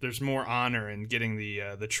there's more honor in getting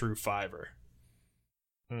the true 5er.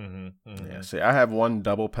 Yeah, see, I have 1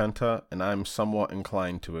 double penta, and I'm somewhat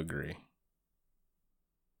inclined to agree.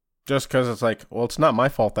 Just because it's like, well, it's not my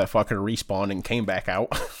fault that fucker respawned and came back out.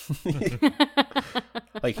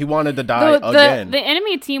 Like, he wanted to die again. The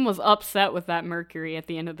enemy team was upset with that Mercury at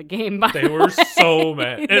the end of the game. By They the were way. so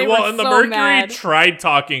mad. They were And the so Mercury mad. tried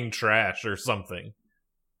talking trash or something.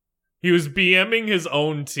 He was BMing his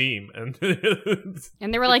own team. And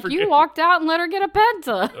And they were like, you forget- walked out and let her get a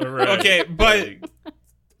penta. Right. Okay, but Like,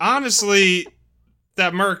 honestly,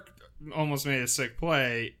 that Merc almost made a sick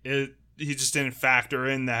play. He just didn't factor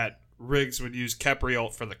in that Riggs would use Kepri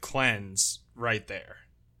ult for the cleanse right there,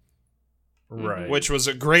 right. which was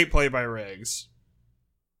a great play by Riggs.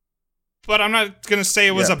 But I'm not going to say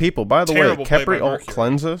it was Yeah, a people, by the way, terrible play by Kepri ult Mercury.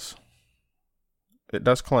 cleanses. It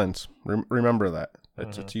does cleanse. Remember that.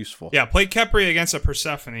 It's useful. Yeah, play Kepri against a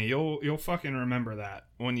Persephone. You'll fucking remember that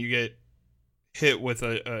when you get hit with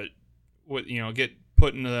get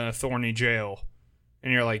put in a thorny jail,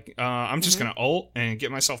 and you're like, I'm just gonna ult and get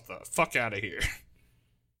myself the fuck out of here.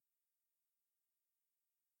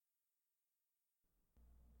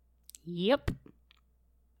 Yep.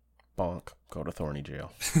 Bonk. Go to thorny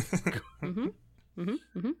jail.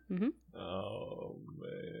 Oh,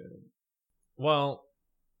 man. Well,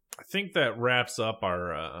 I think that wraps up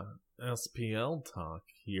our SPL talk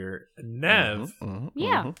here. Nev,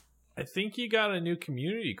 Yeah. I think you got a new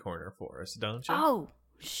community corner for us, don't you? Oh,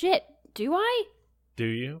 shit. Do I? Do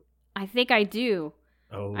you? I think I do.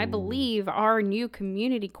 Oh. I believe our new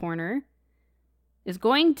community corner is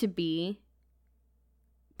going to be,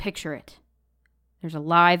 picture it. There's a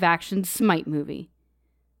live action Smite movie.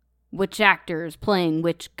 Which actor is playing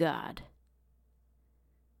which god?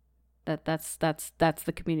 That's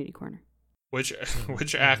the community corner. Which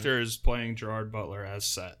actor is playing Gerard Butler as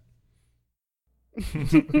Set?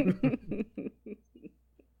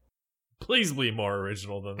 Please be more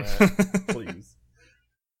original than that. Please.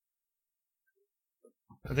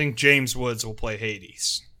 I think James Woods will play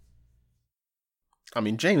Hades. I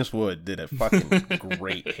mean, James Wood did a fucking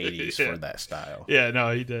great Hades Yeah. for that style. Yeah,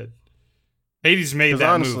 no, he did. Hades made 'Cause that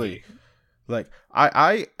honestly, movie. like,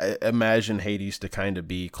 I imagine Hades to kind of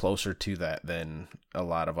be closer to that than a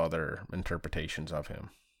lot of other interpretations of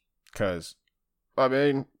him. Because, I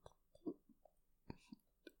mean,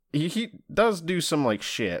 he does do some, like,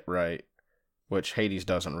 shit, right? Which Hades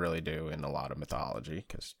doesn't really do in a lot of mythology,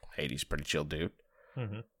 because Hades is a pretty chill dude.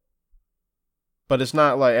 Mhm. But it's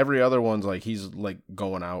not like every other one's like he's like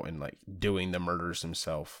going out and like doing the murders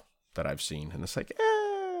himself that I've seen. And it's like,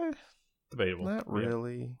 Debatable. not Yeah.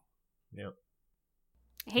 really. Yep.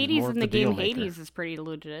 Hades more in of the the deal game maker. Hades is pretty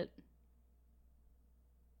legit.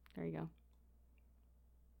 There you go.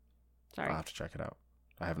 Sorry. I'll have to check it out.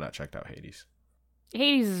 I have not checked out Hades.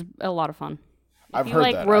 Hades is a lot of fun. I've If you heard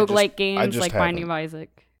like that. roguelike I games just like Binding of haven't.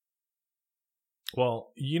 Isaac.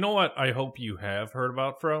 Well, you know what I hope you have heard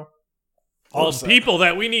about, Fro? All What's the that? people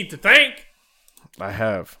that we need to thank. I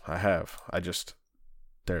have.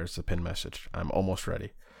 There's the pin message. I'm almost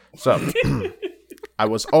ready. So, I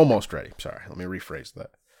was almost ready. Sorry, let me rephrase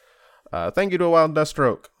that. Thank you to Wild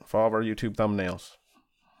Deathstroke for all of our YouTube thumbnails.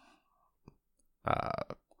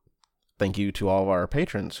 Thank you to all of our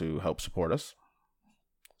patrons who help support us.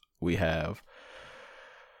 We have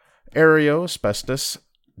Aereo, Asbestos,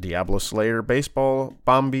 Diablo Slayer, Baseball,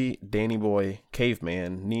 Bombi, Danny Boy,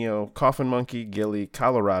 Caveman, Neo, Coffin Monkey, Gilly,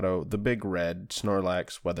 Colorado, The Big Red,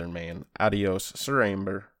 Snorlax, Weatherman, Adios, Sir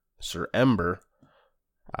Ember,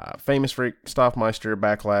 Famous Freak, Stoffmeister,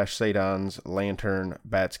 Backlash, Sadons, Lantern,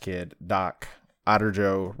 Bats Kid, Doc, Otter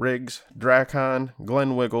Joe, Riggs, Dracon,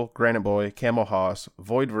 Glen Wiggle, Granite Boy, Camel Hoss,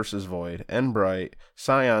 Void vs. Void, N Bright,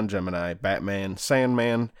 Scion Gemini, Batman,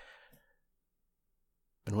 Sandman,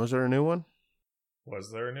 and was there a new one?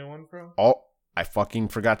 Was there a new one, Fro? Oh, I fucking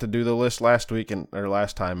forgot to do the list last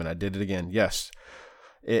time, and I did it again. Yes,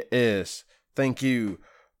 it is. Thank you,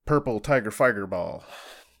 Purple Tiger Fireball.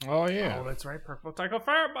 Oh yeah. Oh, that's right. Purple Tiger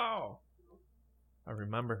Fireball. I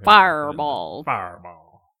remember him. Fireball.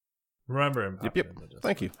 Fireball. Remember him. Yep.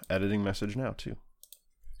 Thank you. Editing message now, too.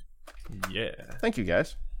 Yeah. Thank you,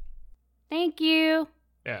 guys. Thank you.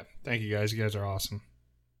 Yeah, thank you guys. You guys are awesome.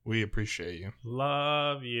 We appreciate you.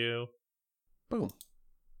 Love you. Boom.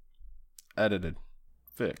 Edited.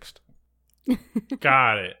 Fixed.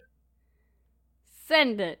 Got it.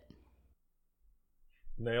 Send it.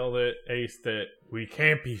 Nailed it. Aced it. We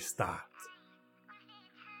can't be stopped.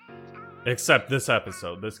 Except this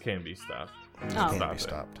episode. This can be stopped. Oh. Can't be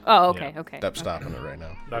stopped. Oh, okay, Yeah. okay. Stop stopping it right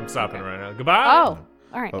now. I'm stopping right now. Goodbye. Oh,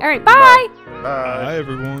 all right, Oh, all right. goodbye. Bye. Bye. Bye,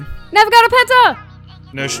 everyone. Never got a penta.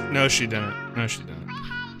 No, she didn't. No, she didn't.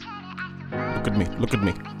 Look at me. Look at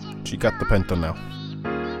me. She got the penta now.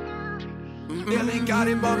 Really got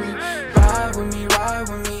it, mommy. Ride with me, ride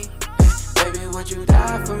with me. Hey, baby, would you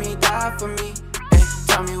die for me, die for me? Hey,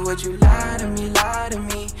 tell me, would you lie to me, lie to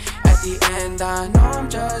me? At the end, I know I'm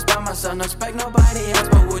judged by myself, no expect nobody else.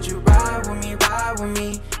 But would you ride with me, ride with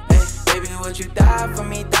me? Hey, baby, would you die for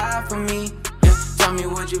me, die for me? Yeah, tell me,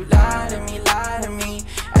 would you lie to me, lie to me?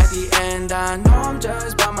 At the end, I know I'm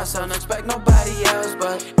judged by myself, no expect nobody else.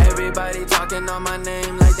 But everybody talking on my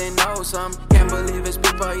name like they know some. Can't believe it's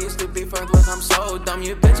people I used to be friends with, I'm so dumb.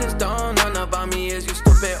 You bitches don't know nothing about me, is you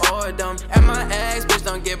stupid or dumb? And my ex bitch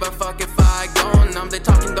don't give a fuck if I go numb. They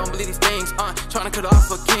talking, don't believe these things, trying to cut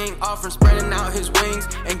off a king, offering spreading out his wings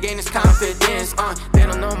and gain his confidence, They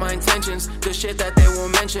don't know my intentions, the shit that they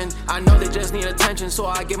won't mention. I know they just need attention, so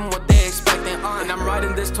I give them what they expecting, And I'm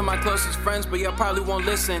writing this to my closest friends, but y'all probably won't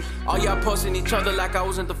listen. All y'all posting each other like I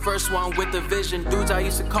wasn't the first one with the vision. Dudes I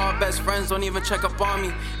used to call best friends don't even check up on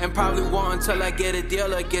me, and probably won't until I get a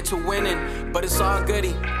deal or get to winning. But it's all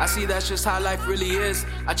goody, I see that's just how life really is.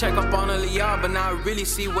 I check up on all of y'all, but now I really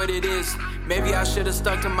see what it is. Maybe I should've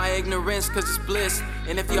stuck to my ignorance, cause it's bliss.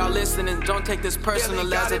 And if y'all listening, don't take this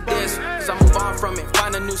personal as a diss, cause I move on from it,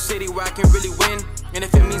 find a new city where I can really win. And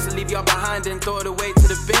if it means to leave y'all behind and throw it away to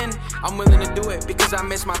the bin, I'm willing to do it, because I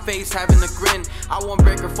miss my face having a grin. I won't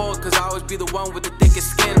break or fold, cause I always be the one with the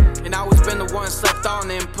thickest skin. And I always been the one slept on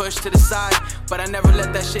and pushed to the side, but I never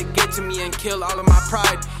let that shit get to me and kill all of my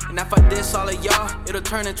pride. And if I diss all of y'all, it'll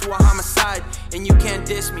turn into a homicide. And you can't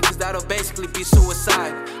diss me, cause that'll basically be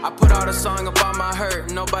suicide. I put out a song about my hurt,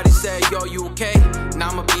 and nobody said, yo, you okay? Now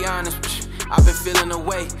I'ma be honest, I've been feeling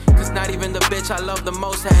away, cause not even the bitch I love the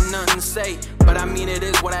most had nothing to say. But I mean it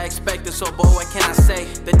is what I expected, so boy, what can I say?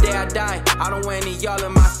 The day I die, I don't want any y'all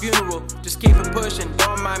at my funeral. Just keep it pushing,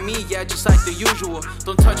 don't mind me, yeah, just like the usual.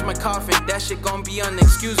 Don't touch my coffin, that shit gon' be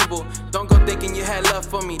unexcusable. Don't go thinking you had love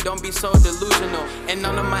for me, don't be so delusional. And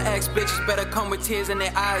none of my ex bitches better come with tears in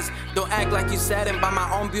their eyes. Don't act like you saddened by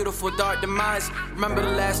my own beautiful dark demise. Remember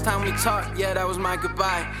the last time we talked? Yeah, that was my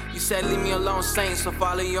goodbye. You said leave me alone, saint, so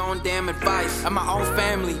follow your own damn advice. And my own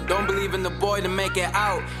family don't believe in the boy to make it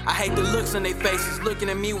out. I hate the looks on their faces, looking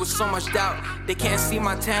at me with so much doubt. They can't see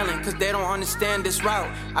my talent, cause they don't understand this route.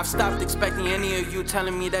 I've stopped expecting any of you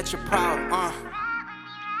telling me that you're proud,